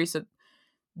 he worries that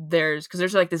there's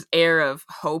like this air of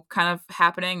hope kind of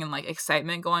happening and like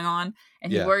excitement going on,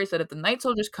 and he worries that if the night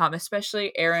soldiers come,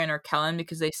 especially Aaron or Kellen,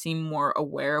 because they seem more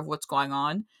aware of what's going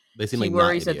on, They seem he like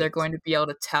worries not that they're idiots. going to be able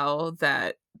to tell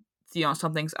that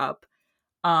something's up.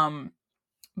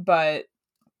 But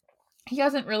he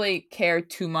doesn't really care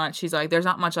too much. He's like, there's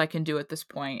not much I can do at this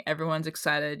point. Everyone's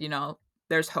excited,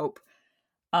 there's hope.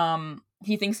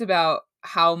 He thinks about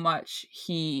how much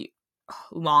he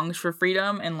longs for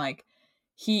freedom, and like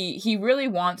he really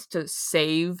wants to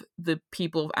save the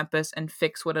people of Empus and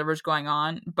fix whatever's going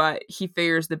on, but he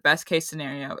figures the best case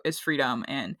scenario is freedom,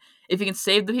 and if he can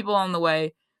save the people on the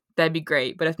way, that'd be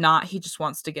great. But if not, he just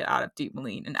wants to get out of Deep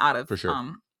Meline and out of For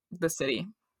sure. the city.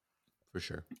 For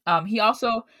sure. He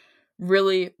also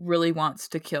really, really wants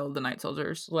to kill the night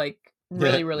soldiers, like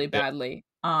really, really badly.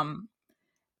 And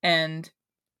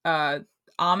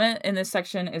Amit in this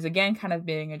section is again kind of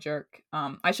being a jerk.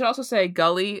 I should also say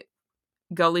Gully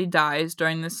dies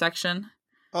during this section.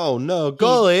 Oh no,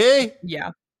 Gully!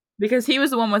 Yeah, because he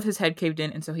was the one with his head caved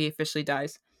in, and so he officially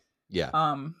dies.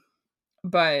 Yeah.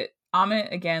 But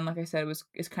Amit, again, like I said,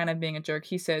 is kind of being a jerk.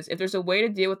 He says, "If there's a way to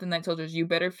deal with the night soldiers, you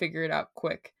better figure it out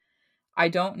quick. I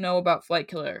don't know about Flight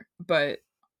Killer, but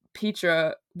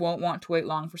Petra won't want to wait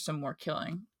long for some more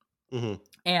killing." Mm-hmm.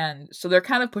 And so they're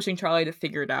kind of pushing Charlie to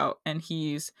figure it out, and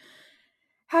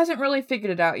hasn't really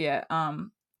figured it out yet.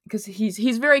 Because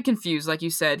he's very confused, like you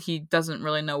said. He doesn't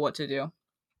really know what to do.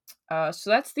 So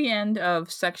that's the end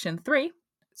of section 3.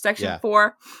 Section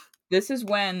 4. This is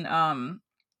when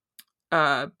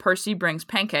Percy brings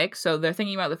pancakes. So they're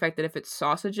thinking about the fact that if it's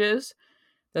sausages,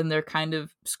 then they're kind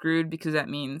of screwed, because that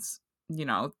means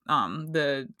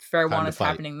the fair one is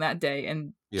happening that day,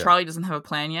 and Charlie doesn't have a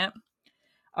plan yet.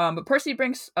 But Percy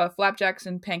brings flapjacks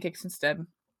and pancakes instead.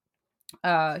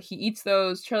 He eats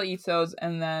those. Charlie eats those,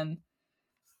 and then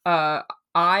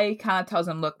I kind of tells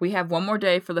him, "Look, we have one more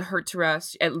day for the hurt to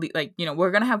rest. At least,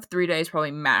 we're gonna have 3 days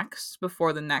probably max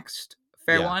before the next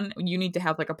fair one. You need to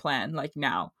have like a plan, like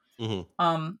now."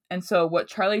 Mm-hmm. And so what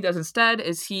Charlie does instead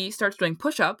is he starts doing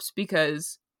push-ups,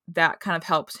 because that kind of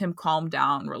helps him calm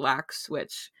down, relax.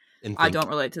 Which I don't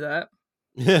relate to that.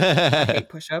 I hate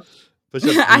push-ups.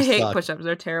 I hate push-ups.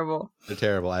 They're terrible. They're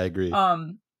terrible. I agree.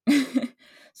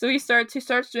 So he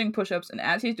starts doing push-ups, and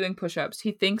as he's doing push-ups,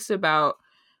 he thinks about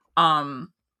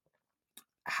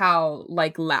how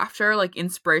like laughter, like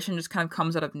inspiration, just kind of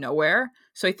comes out of nowhere.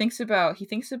 So he thinks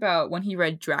about when he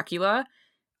read Dracula.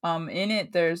 In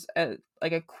it, there's a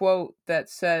quote that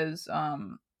says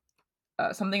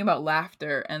something about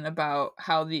laughter, and about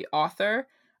how the author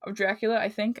of Dracula, I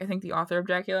think the author of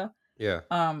Dracula,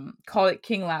 called it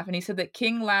King Laugh, and he said that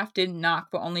King Laugh didn't knock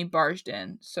but only barged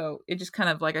in. So it just kind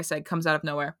of, like I said, comes out of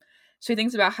nowhere. So he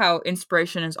thinks about how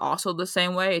inspiration is also the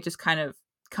same way. It just kind of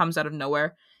comes out of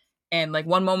nowhere, and like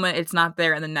one moment it's not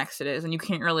there and the next it is, and you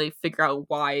can't really figure out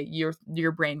why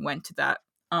your brain went to that.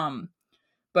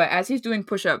 But as he's doing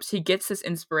push-ups, he gets this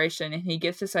inspiration, and he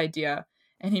gets this idea,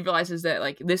 and he realizes that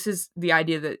like this is the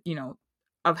idea that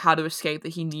of how to escape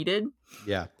that he needed.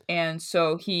 Yeah. And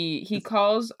so he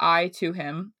calls I to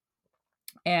him,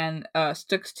 and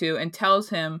Stooks to, and tells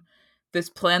him this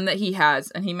plan that he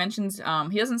has. And he mentions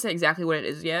he doesn't say exactly what it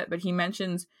is yet, but he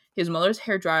mentions his mother's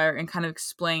hairdryer and kind of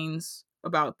explains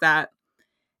about that.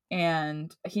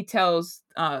 And he tells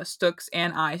Stooks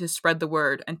and I to spread the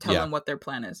word and tell them what their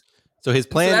plan is. So his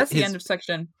plan. So that's the end of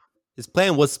section. His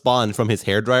plan was spawned from his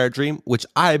hairdryer dream, which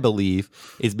I believe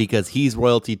is because he's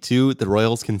royalty too. The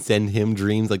royals can send him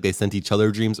dreams like they sent each other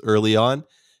dreams early on.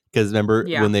 Because remember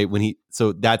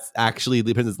so that's actually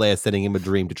Princess Leia sending him a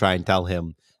dream to try and tell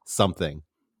him something.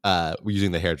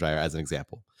 Using the hairdryer as an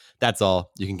example. That's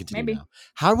all. You can continue now.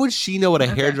 How would she know what a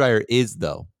hairdryer is,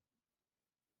 though?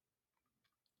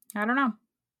 I don't know.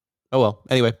 Oh well.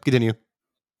 Anyway, continue.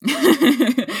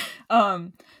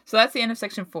 So that's the end of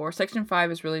section 4. Section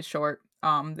 5 is really short.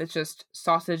 It's just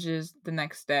sausages the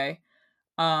next day.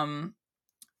 And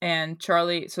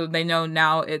Charlie, so they know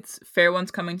now it's fair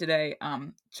one's coming today.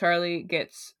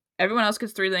 Everyone else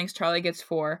gets 3 links. Charlie gets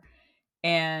 4.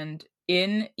 And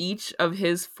in each of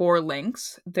his 4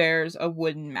 links, there's a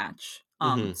wooden match.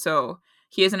 So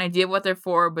he has an idea of what they're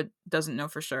for, but doesn't know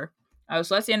for sure.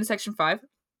 So that's the end of section 5.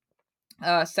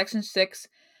 Section 6,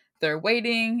 they're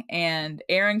waiting, and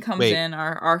Aaron comes Wait. in.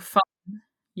 Our fun.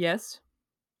 Yes.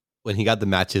 When he got the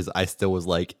matches, I still was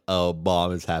like, "Oh,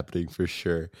 bomb is happening for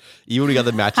sure." Even when he got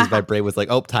the matches, my brain was like,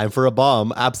 "Oh, time for a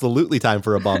bomb! Absolutely, time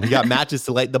for a bomb." He got matches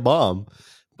to light the bomb,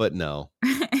 but no,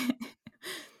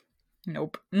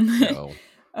 Nope. no.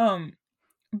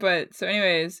 But so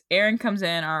anyways, Aaron comes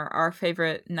in, our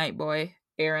favorite night boy,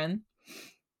 Aaron.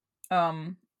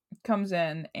 Comes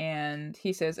in and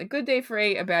he says, "A good day for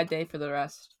 8, a bad day for the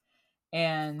rest."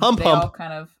 And they all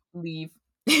kind of leave.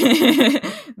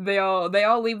 they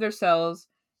all leave their cells,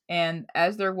 and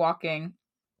as they're walking,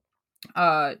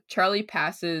 Charlie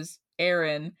passes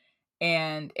Aaron,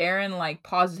 and Aaron like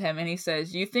pauses him and he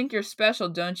says, "You think you're special,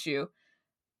 don't you?"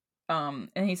 And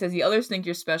he says, "The others think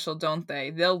you're special, don't they?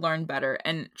 They'll learn better."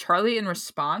 And Charlie in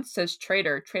response says,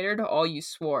 "Traitor, traitor to all you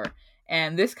swore."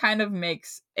 And this kind of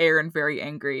makes Aaron very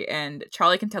angry, and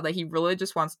Charlie can tell that he really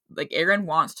just wants, like, Aaron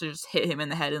wants to just hit him in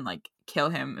the head and like kill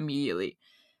him immediately.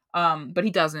 But he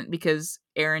doesn't, because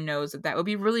Aaron knows that would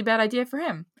be a really bad idea for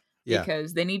him. Yeah.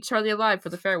 Because they need Charlie alive for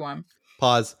the fair one.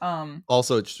 Pause.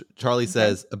 Also, Charlie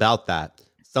says about that,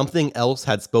 "Something else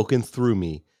had spoken through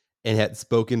me and had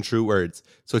spoken true words."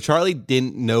 So Charlie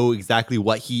didn't know exactly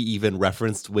what he even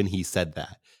referenced when he said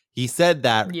that. He said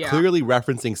that clearly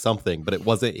referencing something, but it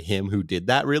wasn't him who did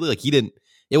that, really. Like,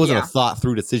 it wasn't a thought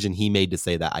through decision he made to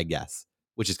say that, I guess,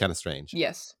 which is kind of strange.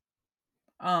 Yes.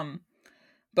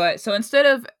 But so instead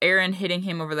of Aaron hitting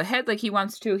him over the head like he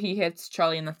wants to, he hits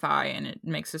Charlie in the thigh and it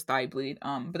makes his thigh bleed.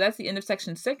 But that's the end of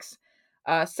section 6.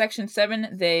 Section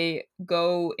 7, they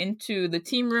go into the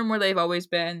team room where they've always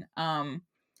been,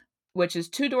 which is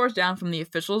 2 doors down from the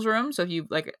officials' room. So if you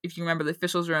remember, the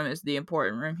officials' room is the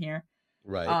important room here.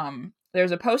 Right.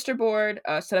 There's a poster board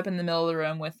set up in the middle of the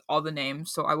room with all the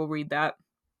names, so I will read that.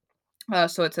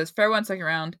 So it says, "Fair one, second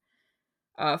round."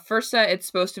 First set, it's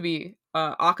supposed to be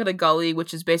Akka to Gully,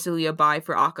 which is basically a bye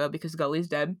for Akka because Gully's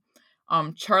dead.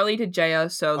 Charlie to Jaya,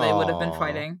 so they would have been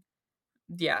fighting.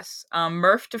 Yes.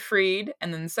 Murph to Freed,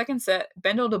 and then the second set,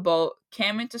 Bendel to Bolt,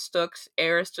 Camet to Stooks,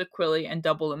 Eris to Quilly, and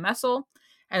Double to Messel.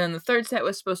 And then the third set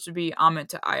was supposed to be Amit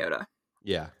to Iota.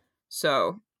 Yeah.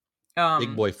 So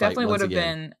big boy fight definitely once would have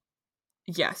again.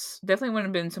 definitely would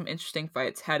have been some interesting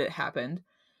fights had it happened.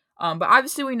 But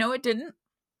obviously we know it didn't.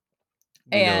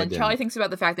 Charlie thinks about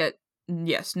the fact that,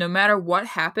 yes, no matter what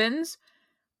happens,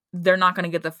 they're not going to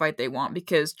get the fight they want,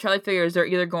 because Charlie figures they're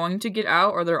either going to get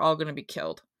out or they're all going to be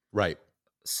killed. Right.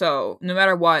 So no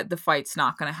matter what, the fight's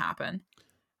not going to happen.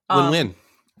 Win-win.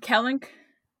 Kellen,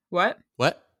 what?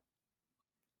 What?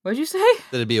 What'd you say?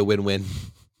 That it'd be a win-win.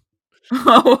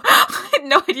 Oh, I had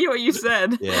no idea what you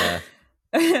said. Yeah.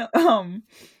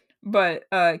 But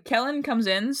Kellen comes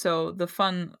in, so the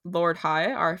fun Lord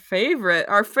High, our favorite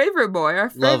boy, our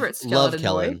favorite skeleton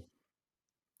boy.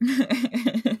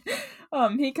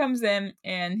 He comes in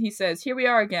and he says, "Here we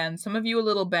are again. Some of you a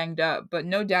little banged up, but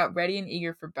no doubt ready and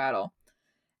eager for battle."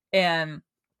 And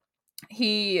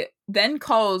he then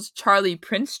calls Charlie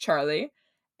Prince Charlie,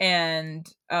 and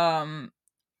Amit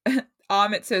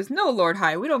says, "No, Lord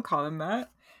High, we don't call him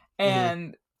that."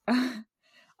 And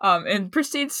and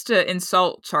proceeds to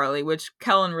insult Charlie, which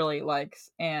Kellen really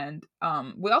likes. And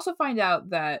we also find out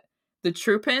that the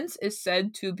True Prince is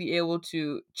said to be able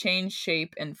to change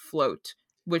shape and float,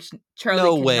 which Charlie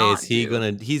no cannot way is he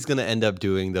do. he's gonna end up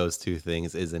doing those two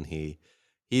things, isn't he?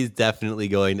 He's definitely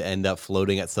going to end up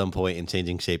floating at some point and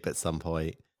changing shape at some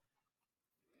point.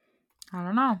 I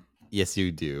don't know. Yes,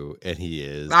 you do, and he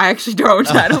is. I actually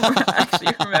don't. I don't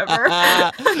actually remember.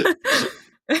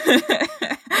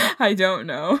 I don't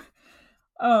know.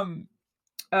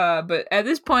 But at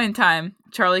this point in time,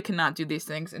 Charlie cannot do these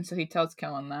things, and so he tells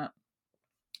Kellen that.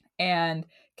 And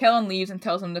Kellen leaves and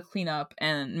tells him to clean up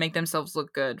and make themselves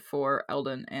look good for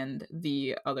Eldon and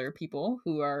the other people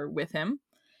who are with him.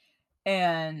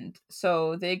 And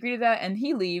so they agree to that, and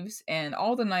he leaves, and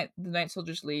all the night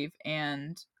soldiers leave,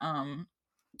 and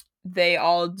they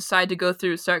all decide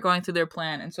to start going through their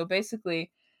plan. And so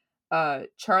basically,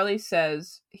 Charlie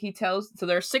says, so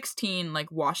there are 16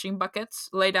 like washing buckets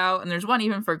laid out, and there's one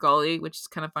even for Gully, which is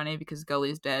kind of funny because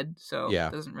Gully's dead, so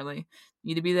it doesn't really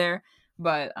need to be there.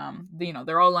 But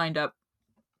they're all lined up,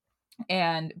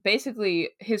 and basically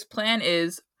his plan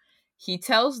is, he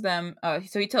tells them,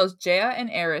 so he tells Jaya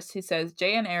and Eris, he says,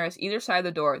 "Jaya and Eris, either side of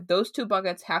the door, those 2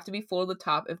 buckets have to be full to the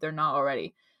top if they're not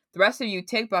already. The rest of you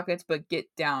take buckets, but get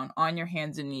down on your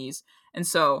hands and knees." And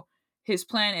so his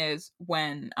plan is,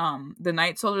 when the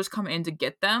night soldiers come in to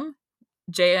get them,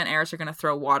 Jaya and Eris are going to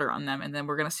throw water on them, and then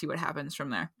we're going to see what happens from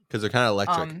there. Because they're kind of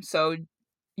electric. So,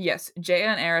 yes, Jaya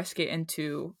and Eris get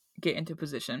into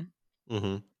position.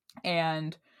 Mm-hmm.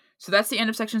 And so that's the end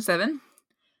of section 7.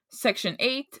 Section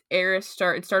 8, it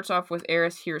starts off with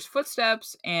Eris hears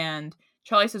footsteps, and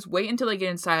Charlie says, wait until they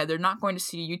get inside. They're not going to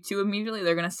see you two immediately.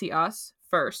 They're going to see us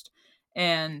first.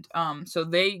 And so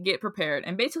they get prepared.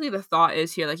 And basically the thought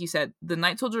is here, like you said, the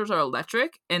night soldiers are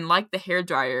electric, and like the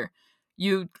hairdryer,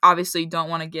 you obviously don't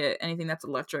want to get anything that's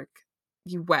electric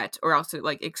you wet, or else it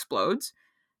like explodes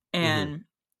and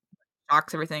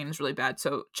shocks everything, and is really bad.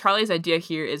 So Charlie's idea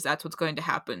here is that's what's going to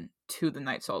happen to the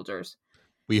night soldiers.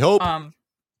 We hope.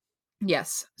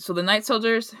 Yes. So the night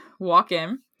soldiers walk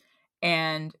in,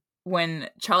 and when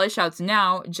Charlie shouts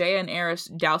now, Jaya and Eris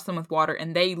douse them with water,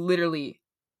 and they literally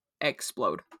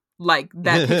explode. Like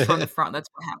that picture from the front, that's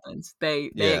what happens.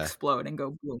 They explode and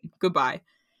go boom. Goodbye.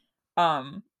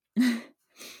 And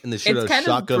they should have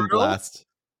shotgun blast.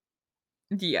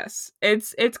 Yes.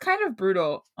 It's kind of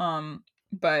brutal,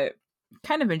 but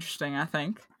kind of interesting, I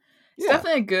think. It's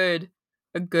definitely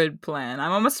a good plan.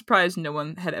 I'm almost surprised no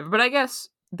one had ever, but I guess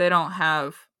they don't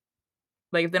have,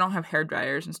 like, if they don't have hair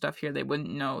dryers and stuff here, they wouldn't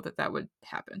know that would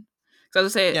happen. So I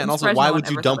was gonna say, and also, why would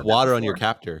you dump water on your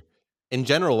captor? In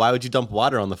general, why would you dump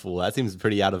water on the fool? That seems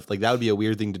pretty out of, like, that would be a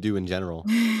weird thing to do in general.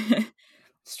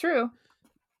 It's true.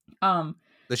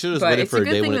 They should have waited for a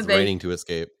day when it's raining to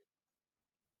escape.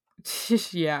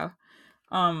 Yeah.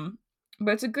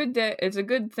 But it's a good day. It's a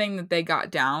good thing that they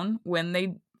got down when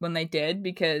they did,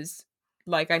 because,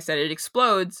 like I said, it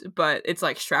explodes, but it's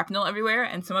like shrapnel everywhere,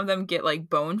 and some of them get like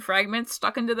bone fragments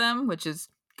stuck into them, which is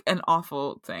an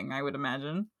awful thing, I would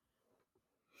imagine.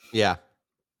 Yeah.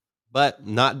 But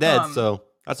not dead, so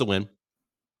that's a win.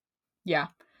 Yeah.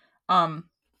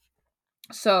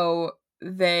 So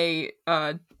they,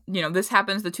 this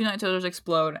happens, the two night soldiers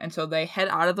explode, and so they head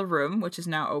out of the room, which is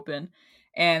now open,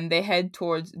 and they head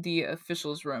towards the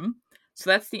officials' room. So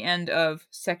that's the end of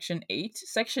Section 8.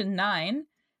 Section 9,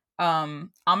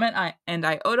 Amit and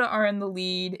Iota are in the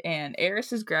lead, and Eris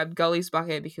has grabbed Gully's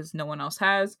bucket because no one else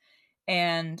has,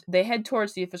 and they head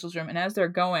towards the officials' room, and as they're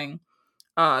going,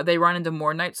 they run into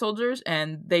more night soldiers,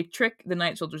 and they trick the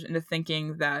night soldiers into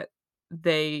thinking that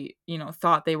they,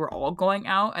 thought they were all going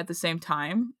out at the same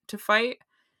time to fight,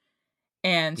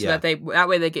 and so that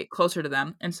way they get closer to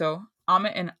them. And so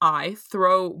Amit and I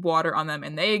throw water on them,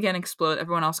 and they again explode.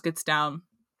 Everyone else gets down.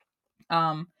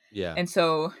 And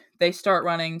so they start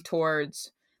running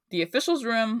towards the officials'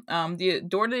 room. The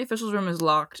door to the officials' room is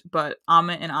locked, but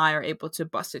Amit and I are able to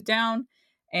bust it down,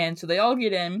 and so they all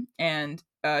get in, and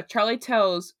Charlie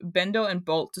tells Bendo and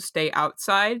Bolt to stay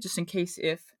outside, just in case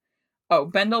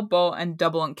Bendo, Bolt, and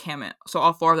Double and Kamet, so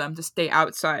all four of them, to stay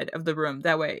outside of the room.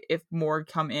 That way, if more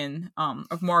come in,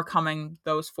 if more are coming,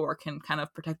 those four can kind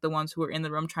of protect the ones who are in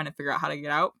the room trying to figure out how to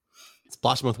get out.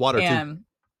 Splash them with water, too.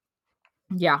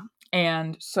 Yeah,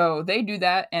 and so they do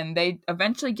that, and they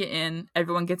eventually get in.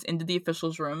 Everyone gets into the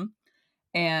officials' room,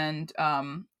 and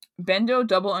Bendo,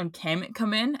 Double, and Kamet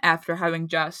come in after having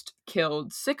just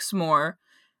killed 6 more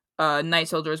night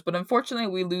soldiers, but unfortunately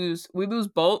we lose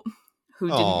Bolt, who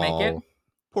didn't make it.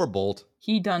 Poor Bolt.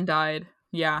 He done died.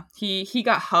 Yeah, he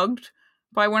got hugged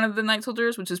by one of the night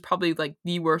soldiers, which is probably like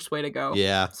the worst way to go.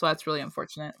 Yeah. So that's really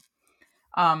unfortunate.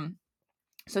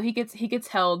 So he gets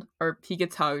held, or he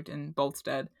gets hugged, and Bolt's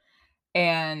dead.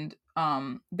 And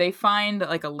they find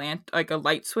like a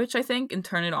light switch, I think, and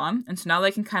turn it on, and so now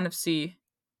they can kind of see,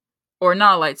 or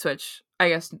not a light switch. I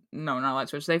guess no, not a light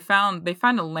switch. They found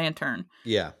a lantern.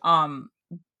 Yeah.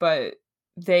 But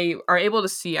they are able to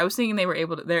see. I was thinking they're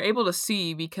able to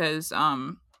see because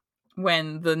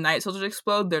when the night soldiers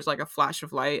explode, there's like a flash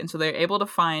of light, and so they're able to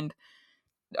find.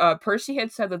 Percy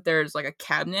had said that there's like a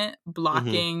cabinet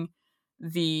blocking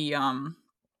the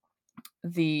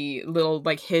little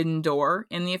like hidden door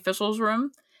in the officials'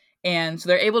 room, and so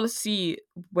they're able to see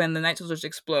when the night soldiers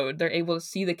explode. They're able to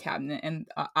see the cabinet, and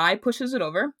I pushes it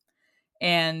over.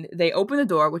 And they open the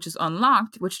door, which is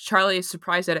unlocked, which Charlie is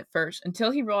surprised at first, until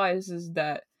he realizes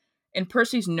that in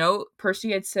Percy's note,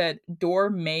 Percy had said, door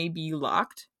may be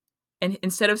locked. And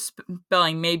instead of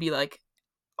spelling maybe like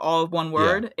all one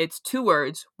word, it's 2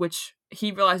 words, which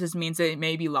he realizes means that it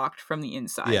may be locked from the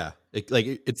inside. Yeah.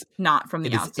 It's not from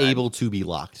the outside. It's able to be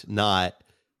locked, not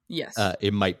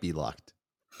it might be locked.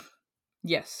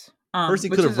 Yes. Percy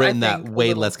could have written that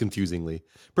way less confusingly.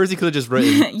 Percy could have just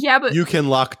written, but you can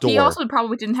lock door. He also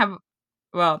probably didn't have,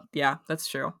 well, yeah, that's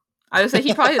true. I would say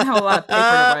he probably didn't have a lot of paper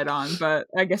to write on, but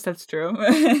I guess that's true.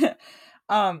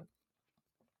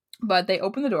 But they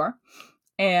open the door,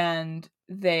 and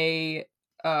they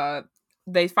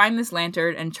find this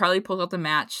lantern, and Charlie pulls out the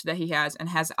match that he has, and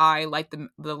has I light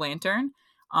the lantern.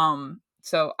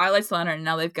 So I light the lantern, and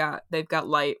now they've got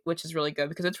light, which is really good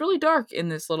because it's really dark in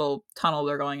this little tunnel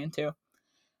they're going into.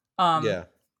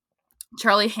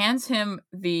 Charlie hands him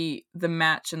the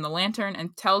match and the lantern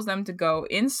and tells them to go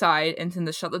inside and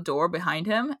to shut the door behind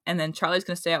him. And then Charlie's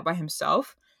going to stay out by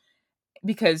himself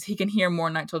because he can hear more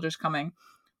night soldiers coming.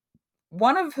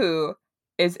 One of who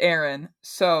is Aaron.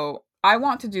 So I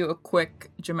want to do a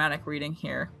quick dramatic reading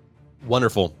here.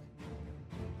 Wonderful.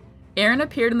 Aaron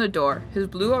appeared in the door, his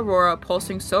blue aurora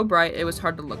pulsing so bright it was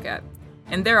hard to look at.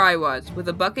 And there I was, with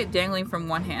a bucket dangling from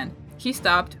one hand. He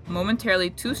stopped, momentarily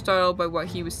too startled by what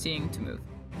he was seeing to move.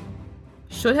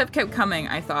 Should have kept coming,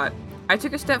 I thought. I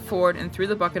took a step forward and threw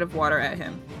the bucket of water at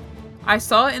him. I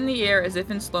saw it in the air as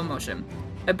if in slow motion.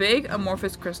 A big,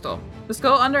 amorphous crystal. The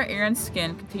skull under Aaron's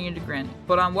skin continued to grin,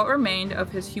 but on what remained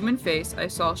of his human face I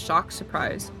saw shocked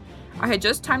surprise. I had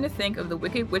just time to think of the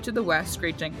Wicked Witch of the West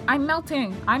screeching, "I'm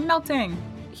melting! I'm melting!"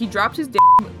 He dropped his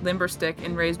limber stick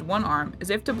and raised one arm, as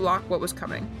if to block what was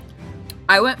coming.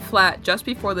 I went flat just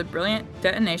before the brilliant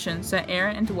detonation sent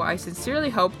Aaron into what I sincerely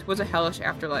hoped was a hellish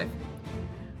afterlife.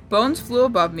 Bones flew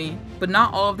above me, but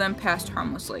not all of them passed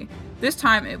harmlessly. This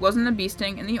time, it wasn't a bee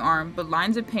sting in the arm, but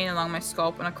lines of pain along my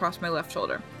scalp and across my left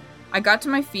shoulder. I got to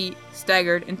my feet,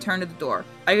 staggered, and turned to the door.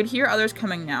 I could hear others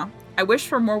coming now. I wished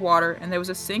for more water, and there was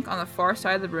a sink on the far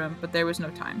side of the room, but there was no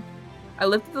time. I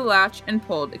lifted the latch and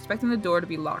pulled, expecting the door to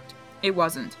be locked. It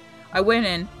wasn't. I went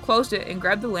in, closed it, and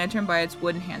grabbed the lantern by its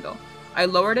wooden handle. I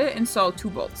lowered it and saw 2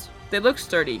 bolts. They looked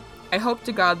sturdy. I hoped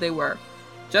to God they were.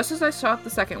 Just as I shot the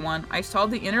second one, I saw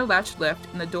the inner latch lift,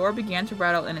 and the door began to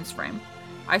rattle in its frame.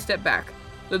 I stepped back.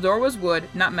 The door was wood,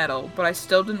 not metal, but I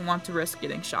still didn't want to risk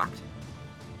getting shocked.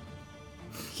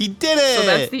 He did it! So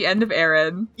that's the end of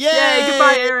Aaron. Yay!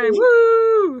 Goodbye, Aaron!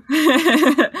 Woo!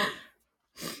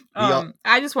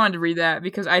 I just wanted to read that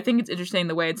because I think it's interesting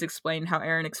the way it's explained how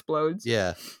Aaron explodes.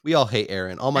 Yeah, we all hate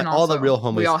Aaron. All the real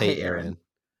homies hate Aaron.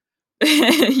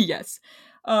 Yes.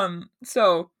 At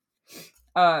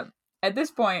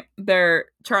this point, they're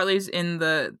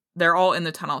all in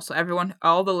the tunnel. So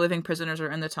all the living prisoners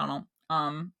are in the tunnel.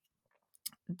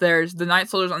 There's the night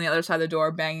soldiers on the other side of the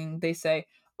door banging. They say,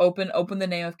 open the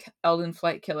name of Eldon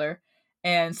Flight Killer.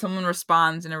 And someone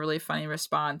responds in a really funny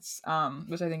response,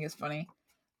 which I think is funny.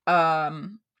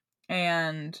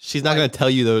 And she's not going to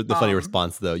tell you the funny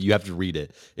response, though. You have to read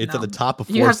it. It's at the top of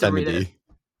 470.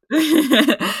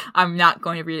 I'm not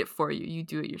going to read it for you. You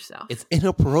do it yourself. It's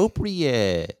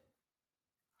inappropriate.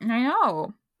 I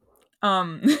know.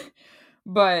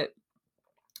 But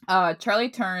Charlie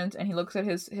turns and he looks at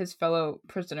his fellow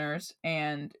prisoners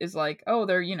and is like, "Oh,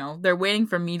 they're waiting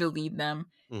for me to lead them."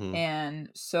 Mm-hmm. And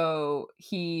so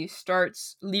he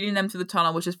starts leading them to the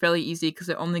tunnel, which is fairly easy because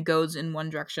it only goes in one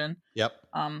direction. Yep.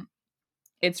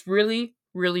 It's really,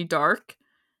 really dark.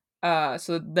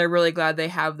 So they're really glad they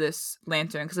have this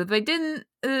lantern because if they didn't,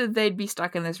 they'd be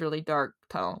stuck in this really dark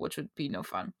tunnel, which would be no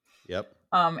fun. Yep.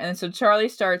 And so Charlie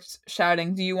starts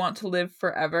shouting, "Do you want to live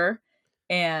forever?"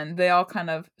 And they all kind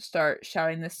of start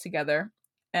shouting this together.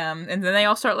 And then they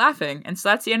all start laughing. And so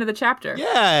that's the end of the chapter.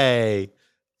 Yay!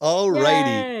 Alrighty.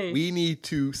 Yay! We need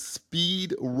to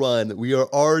speed run. We are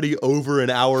already over an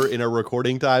hour in our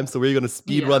recording time, so we're going to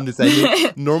speed run this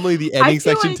ending. Normally the ending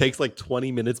section takes like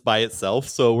 20 minutes by itself,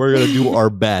 so we're going to do our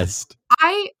best.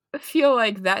 I feel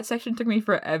like that section took me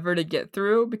forever to get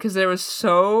through because there was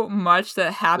so much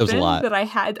that happened that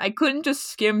I couldn't just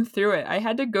skim through it. I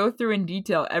had to go through in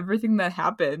detail everything that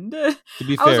happened. To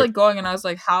be fair, I was like going and I was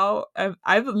like, how?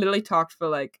 I've literally talked for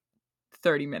like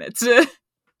 30 minutes. To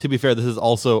be fair, this is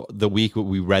also the week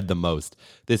we read the most.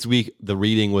 This week, the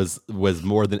reading was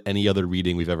more than any other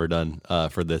reading we've ever done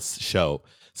for this show.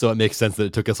 So it makes sense that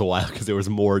it took us a while because there was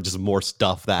more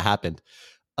stuff that happened.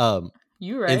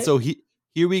 You're right. And so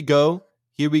here we go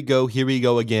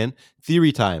again.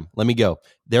 Theory time. Let me go.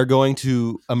 They're going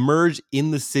to emerge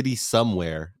in the city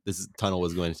somewhere. This tunnel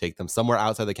was going to take them somewhere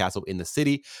outside the castle in the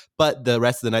city, but the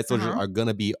rest of the night soldiers are going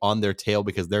to be on their tail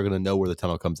because they're going to know where the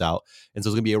tunnel comes out. And so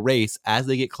it's going to be a race. As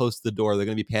they get close to the door, they're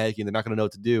going to be panicking. They're not going to know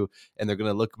what to do. And they're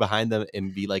going to look behind them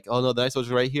and be like, "Oh no, the night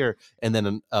soldiers are right here." And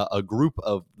then a group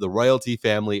of the royalty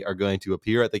family are going to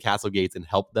appear at the castle gates and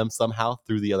help them somehow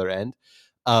through the other end.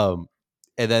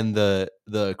 And then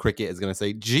the cricket is going to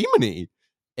say, "Jiminy,"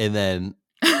 and then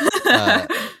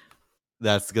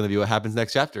that's going to be what happens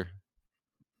next chapter.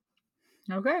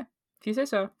 Okay, if you say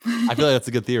so. I feel like that's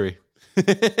a good theory.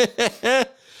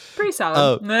 Pretty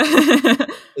solid.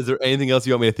 Is there anything else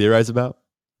you want me to theorize about?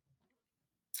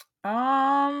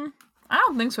 I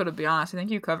don't think so, to be honest. I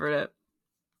think you covered it.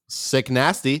 Sick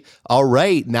nasty. All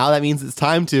right, now that means it's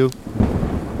time to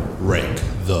rank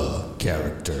the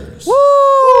characters.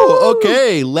 Woo!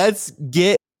 Okay, let's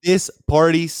get this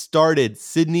party started.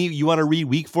 Sydney, you want to read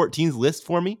week 14's list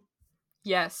for me?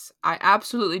 Yes, I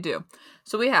absolutely do.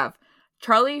 So we have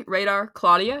Charlie, Radar,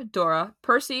 Claudia, Dora,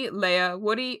 Percy, Leia,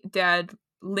 Woody, Dad,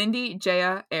 Lindy,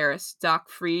 Jaya, Eris, Doc,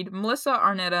 Freed, Melissa,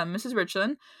 Arnetta, Mrs.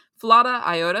 Richland, Flada,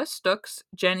 Iota, Stooks,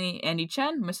 Jenny, Andy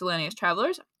Chen, Miscellaneous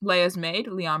Travelers, Leia's Maid,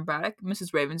 Leon Braddock,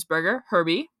 Mrs. Ravensburger,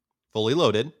 Herbie, Fully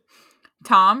loaded.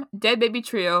 Tom, Dead Baby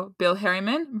Trio, Bill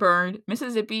Harriman, Burned,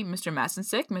 Mrs. Zippy, Mr.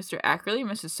 Massensick, Mr. Ackerley,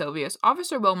 Mrs. Sylvius,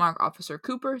 Officer Wilmark, Officer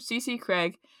Cooper, CC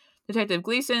Craig, Detective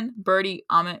Gleason, Birdie,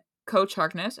 Amit, Coach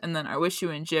Harkness, and then I Wish You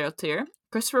in Jail tier,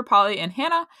 Christopher, Polly, and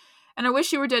Hannah, and I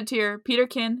Wish You Were Dead tier,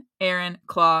 Peterkin, Aaron,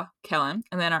 Claw, Kellen,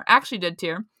 and then our Actually Dead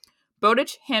tier,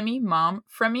 Bowditch, Hammy, Mom,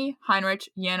 Fremy, Heinrich,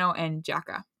 Yano, and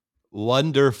Jacka.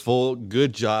 Wonderful.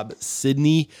 Good job,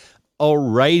 Sydney.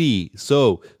 Alrighty.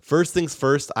 So first things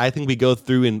first, I think we go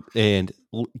through and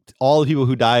all the people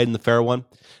who died in the fair one.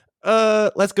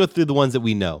 Let's go through the ones that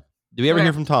we know. Did we ever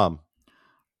hear from Tom?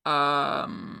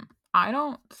 I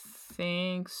don't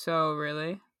think so,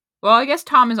 really. Well, I guess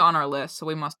Tom is on our list, so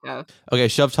we must have. Okay,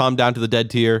 shove Tom down to the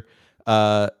dead tier.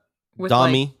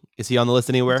 Dami, is he on the list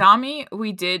anywhere? Dami,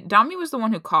 we did. Dami was the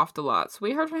one who coughed a lot, so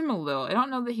we heard from him a little. I don't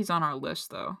know that he's on our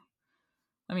list, though.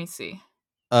 Let me see.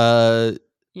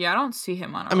 Yeah, I don't see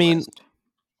him on our list.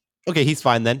 Okay, he's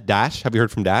fine then. Dash, have you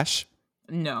heard from Dash?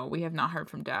 No, we have not heard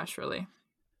from Dash, really.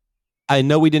 I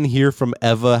know we didn't hear from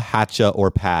Eva, Hatcha, or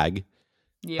Pag.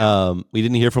 Yeah. We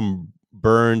didn't hear from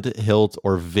Burned, Hilt,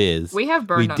 or Viz. We have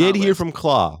Burned. We did hear from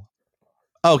Claw.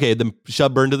 Okay, then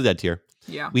shove Burned to the dead tier.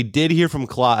 Yeah. We did hear from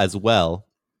Claw as well.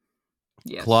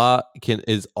 Yes. Claw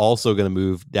is also going to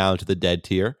move down to the dead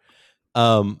tier.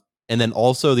 And then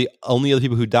also the only other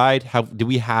people who died, did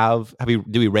we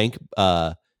rank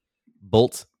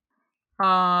Bolt?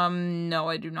 No,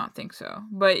 I do not think so.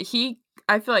 But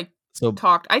I feel like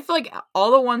talked. I feel like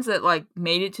all the ones that like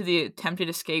made it to the attempted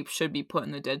escape should be put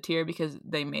in the dead tier because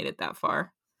they made it that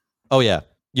far. Oh yeah,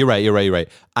 you're right.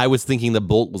 I was thinking that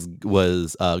Bolt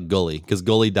was Gully because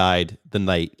Gully died the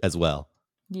night as well.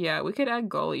 Yeah, we could add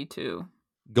Gully too.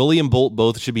 Gully and Bolt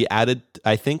both should be added,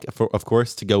 I think, of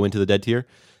course, to go into the dead tier.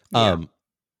 Yeah.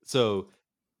 So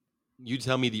you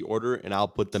tell me the order, and I'll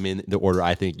put them in the order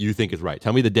you think is right.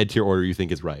 Tell me the dead tier order you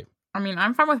think is right. I mean,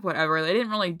 I'm fine with whatever. They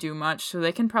didn't really do much, so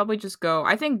they can probably just go.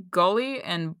 I think Gully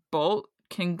and Bolt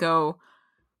can go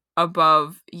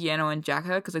above Yano and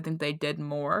Jacka because I think they did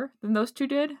more than those two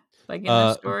did, like in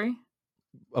the story.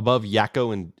 Above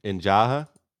Yakko and Jaha?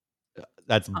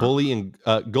 That's Gully and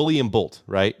Bolt,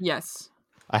 right? Yes.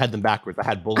 I had them backwards. I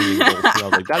had Bully and Bolt. And I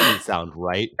was like, that doesn't sound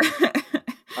right.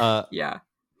 Yeah.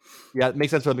 Yeah, it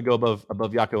makes sense for them to go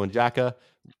above Yakko and Jacka.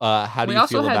 How do you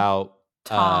feel about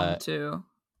Tom too?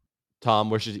 Tom,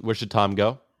 where should Tom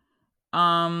go?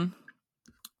 Tom,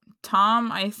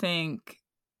 I think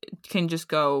can just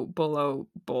go below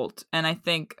Bolt, and I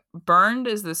think Burned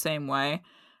is the same way. I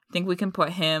think we can put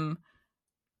him,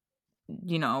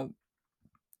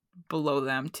 below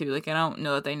them too. Like I don't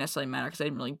know that they necessarily matter because they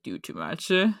didn't really do too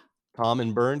much. Tom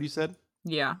and Burned, you said?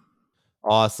 Yeah.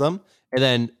 Awesome. And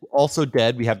then also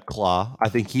dead, we have Claw. I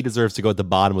think he deserves to go at the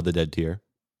bottom of the dead tier.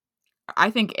 I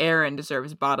think Aaron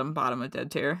deserves bottom of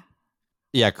dead tier.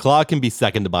 Yeah, Claw can be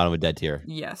second to bottom of dead tier.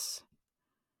 Yes.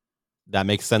 That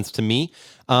makes sense to me.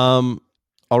 All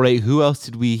right, who else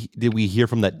did we hear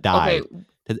from that died?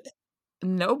 Okay.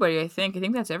 Nobody, I think. I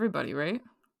think that's everybody, right?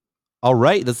 All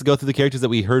right, let's go through the characters that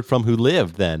we heard from who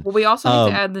lived then. Well, we also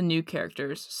need to add the new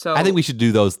characters. So I think we should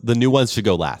do those. The new ones should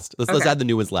go last. Let's add the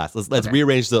new ones last. Let's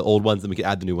rearrange the old ones and we can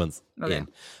add the new ones in.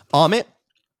 Amit.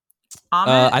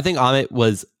 I think Amit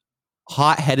was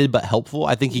hot-headed but helpful.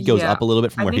 I think he goes up a little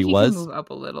bit from where he was. Can move up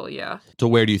a little, yeah. So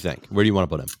where do you think? Where do you want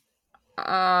to put him?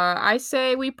 I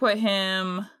say we put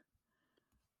him.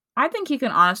 I think he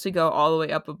can honestly go all the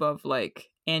way up above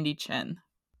like Andy Chen.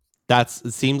 It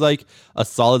seems like a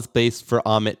solid space for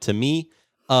Amit to me.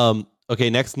 Okay,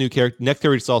 next character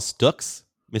we saw Stooks,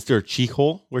 Mr.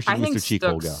 Cheekhole. Where should Mr.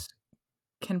 Cheekhole go? I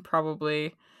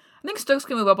think Stooks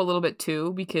can move up a little bit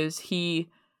too because he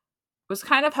was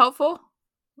kind of helpful.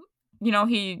 He was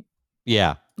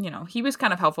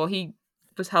kind of helpful. He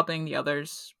was helping the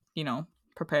others,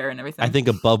 prepare and everything. I think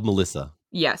above Melissa.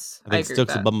 Yes, I think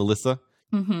Stooks above Melissa.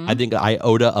 Mm-hmm. I think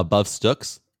Iota above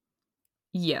Stooks.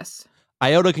 Yes.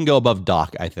 Iota can go above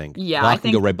Doc, I think. Yeah, Doc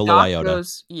can go right below Iota.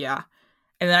 And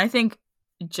then I think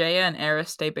Jaya and Eris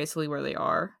stay basically where they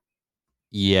are.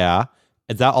 Yeah.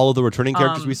 Is that all of the returning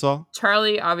characters we saw?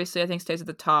 Charlie, obviously, I think stays at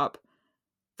the top.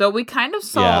 Though we kind of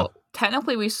saw,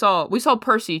 technically we saw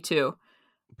Percy too.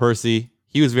 Percy.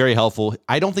 He was very helpful.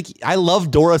 I love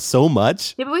Dora so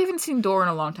much. Yeah, but we haven't seen Dora in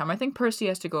a long time. I think Percy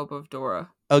has to go above Dora.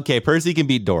 Okay, Percy can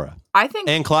beat Dora. I think.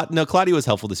 And Claudia was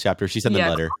helpful this chapter. She sent the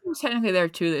letter. Claudia was technically there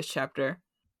too this chapter.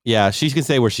 Yeah, she can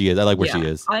stay where she is. I like where she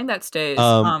is. I think that stays.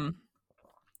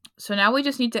 So now we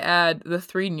just need to add the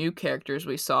 3 new characters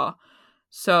we saw.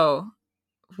 So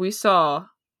we saw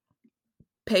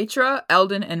Petra,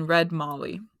 Eldon, and Red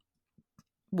Molly,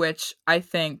 which I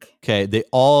think... Okay, they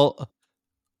all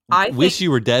wish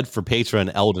you were dead for Petra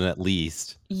and Eldon at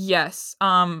least. Yes.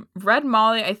 Red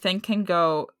Molly, I think, can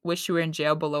go wish you were in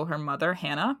jail below her mother,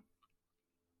 Hannah.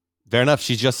 Fair enough.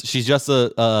 She's just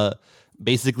a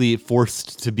basically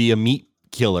forced to be a meat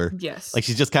killer. Yes. Like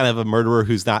she's just kind of a murderer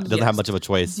who's doesn't have much of a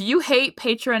choice. Do you hate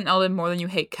Petra and Eldon more than you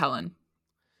hate Kellen?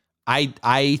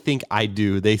 I think I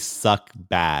do. They suck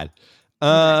bad.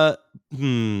 I would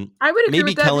agree maybe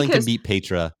with that Kellen because... can beat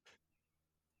Petra.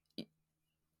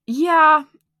 Yeah.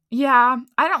 I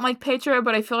don't like Petra,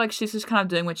 but I feel like she's just kind of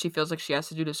doing what she feels like she has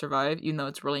to do to survive, even though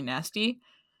it's really nasty.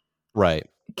 Right.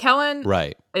 Kellen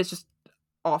right. is just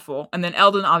awful. And then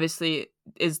Eldon obviously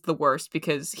is the worst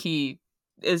because he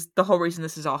is the whole reason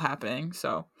this is all happening.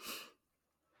 So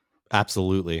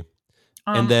absolutely.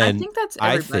 And then I think that's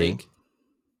everybody.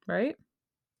 Right?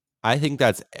 I think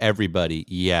that's everybody.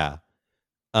 Yeah.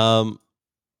 Alrighty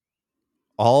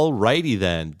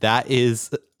then. That is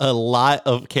a lot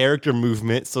of character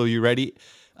movement. So you ready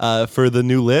for the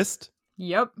new list?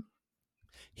 Yep.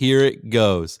 Here it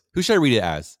goes. Who should I read it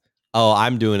as? Oh,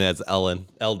 I'm doing it as Eldon.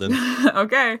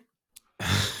 Okay.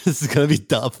 This is gonna be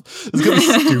tough. This is gonna be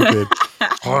stupid.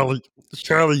 Harley,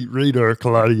 Charlie, Radar,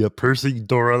 Claudia, Percy,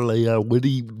 Dora, Leah,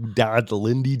 Woody, Dad,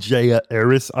 Lindy, Jaya,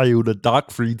 Eris, Iota, Doc,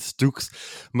 Freed, Stooks,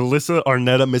 Melissa,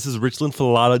 Arnetta, Mrs. Richland,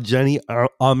 Falada, Jenny,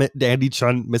 Amit, Dandy,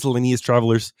 Chun, Miscellaneous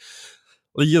Travelers,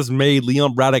 Leah's Maid,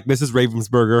 Leon Braddock, Mrs.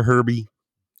 Ravensburger, Herbie,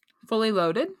 Fully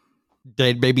Loaded,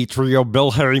 Dead Baby Trio, Bill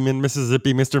Harriman,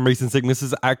 Mississippi, Mr. Mason Sig,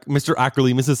 Mr.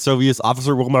 Ackerley, Mrs. Sovius,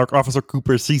 Officer Wilmark, Officer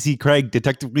Cooper, C.C. Craig,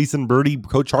 Detective Gleason, Birdie,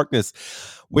 Coach Harkness,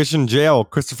 Wish in Jail,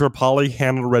 Christopher Polly,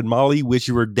 Hannah Red Molly, Wish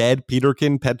You Were Dead,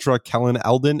 Peterkin, Petra, Kellen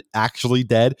Eldon, Actually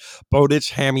Dead,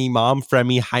 Bowditch, Hammy, Mom,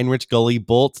 Fremy, Heinrich, Gully,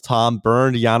 Bolt, Tom,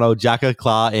 Burned, Yano, Jacka,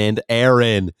 Claw, and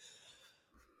Aaron.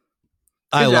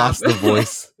 I lost the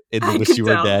voice in the Wish You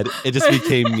Were Dead. It just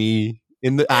became me.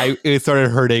 It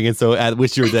started hurting, and so at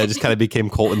Wish You Were Dead, just kind of became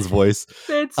Colton's voice.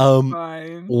 It's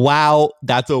fine. Wow,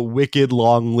 that's a wicked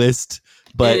long list,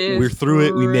 but we're through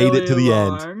it. We made it to the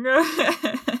end.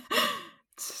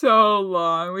 So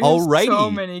long. We have so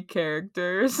many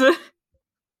characters.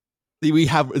 We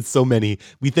have so many.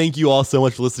 We thank you all so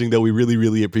much for listening, though. We really,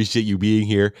 really appreciate you being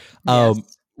here.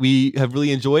 Yes. We have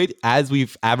really enjoyed, as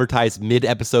we've advertised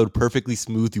mid-episode perfectly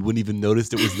smooth. You wouldn't even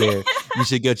notice it was there. You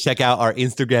should go check out our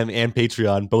Instagram and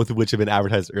Patreon, both of which have been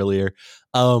advertised earlier.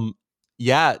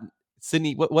 Yeah,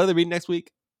 Sydney, what are they reading next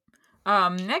week?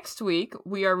 Next week,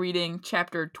 we are reading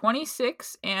chapter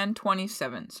 26 and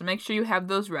 27. So make sure you have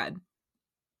those read.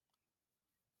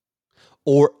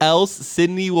 Or else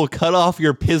Sydney will cut off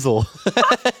your pizzle.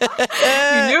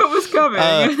 You knew it was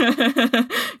coming.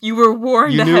 You were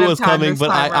warned. You knew it was coming, but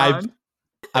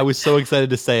I was so excited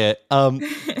to say it.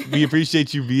 We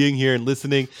appreciate you being here and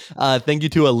listening. Thank you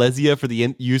to Alesia for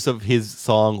the use of his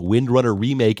song Windrunner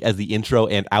Remake as the intro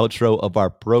and outro of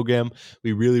our program.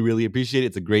 We really, really appreciate it.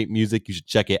 It's a great music. You should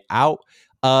check it out.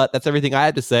 That's everything I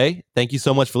had to say. Thank you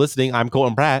so much for listening. I'm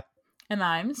Colton Pratt. And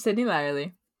I'm Sydney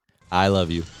Lyerly. I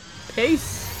love you.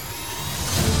 Peace.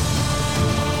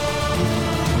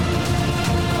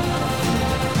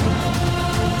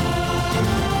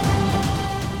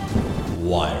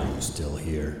 Why are you still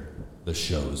here? The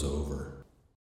show's over.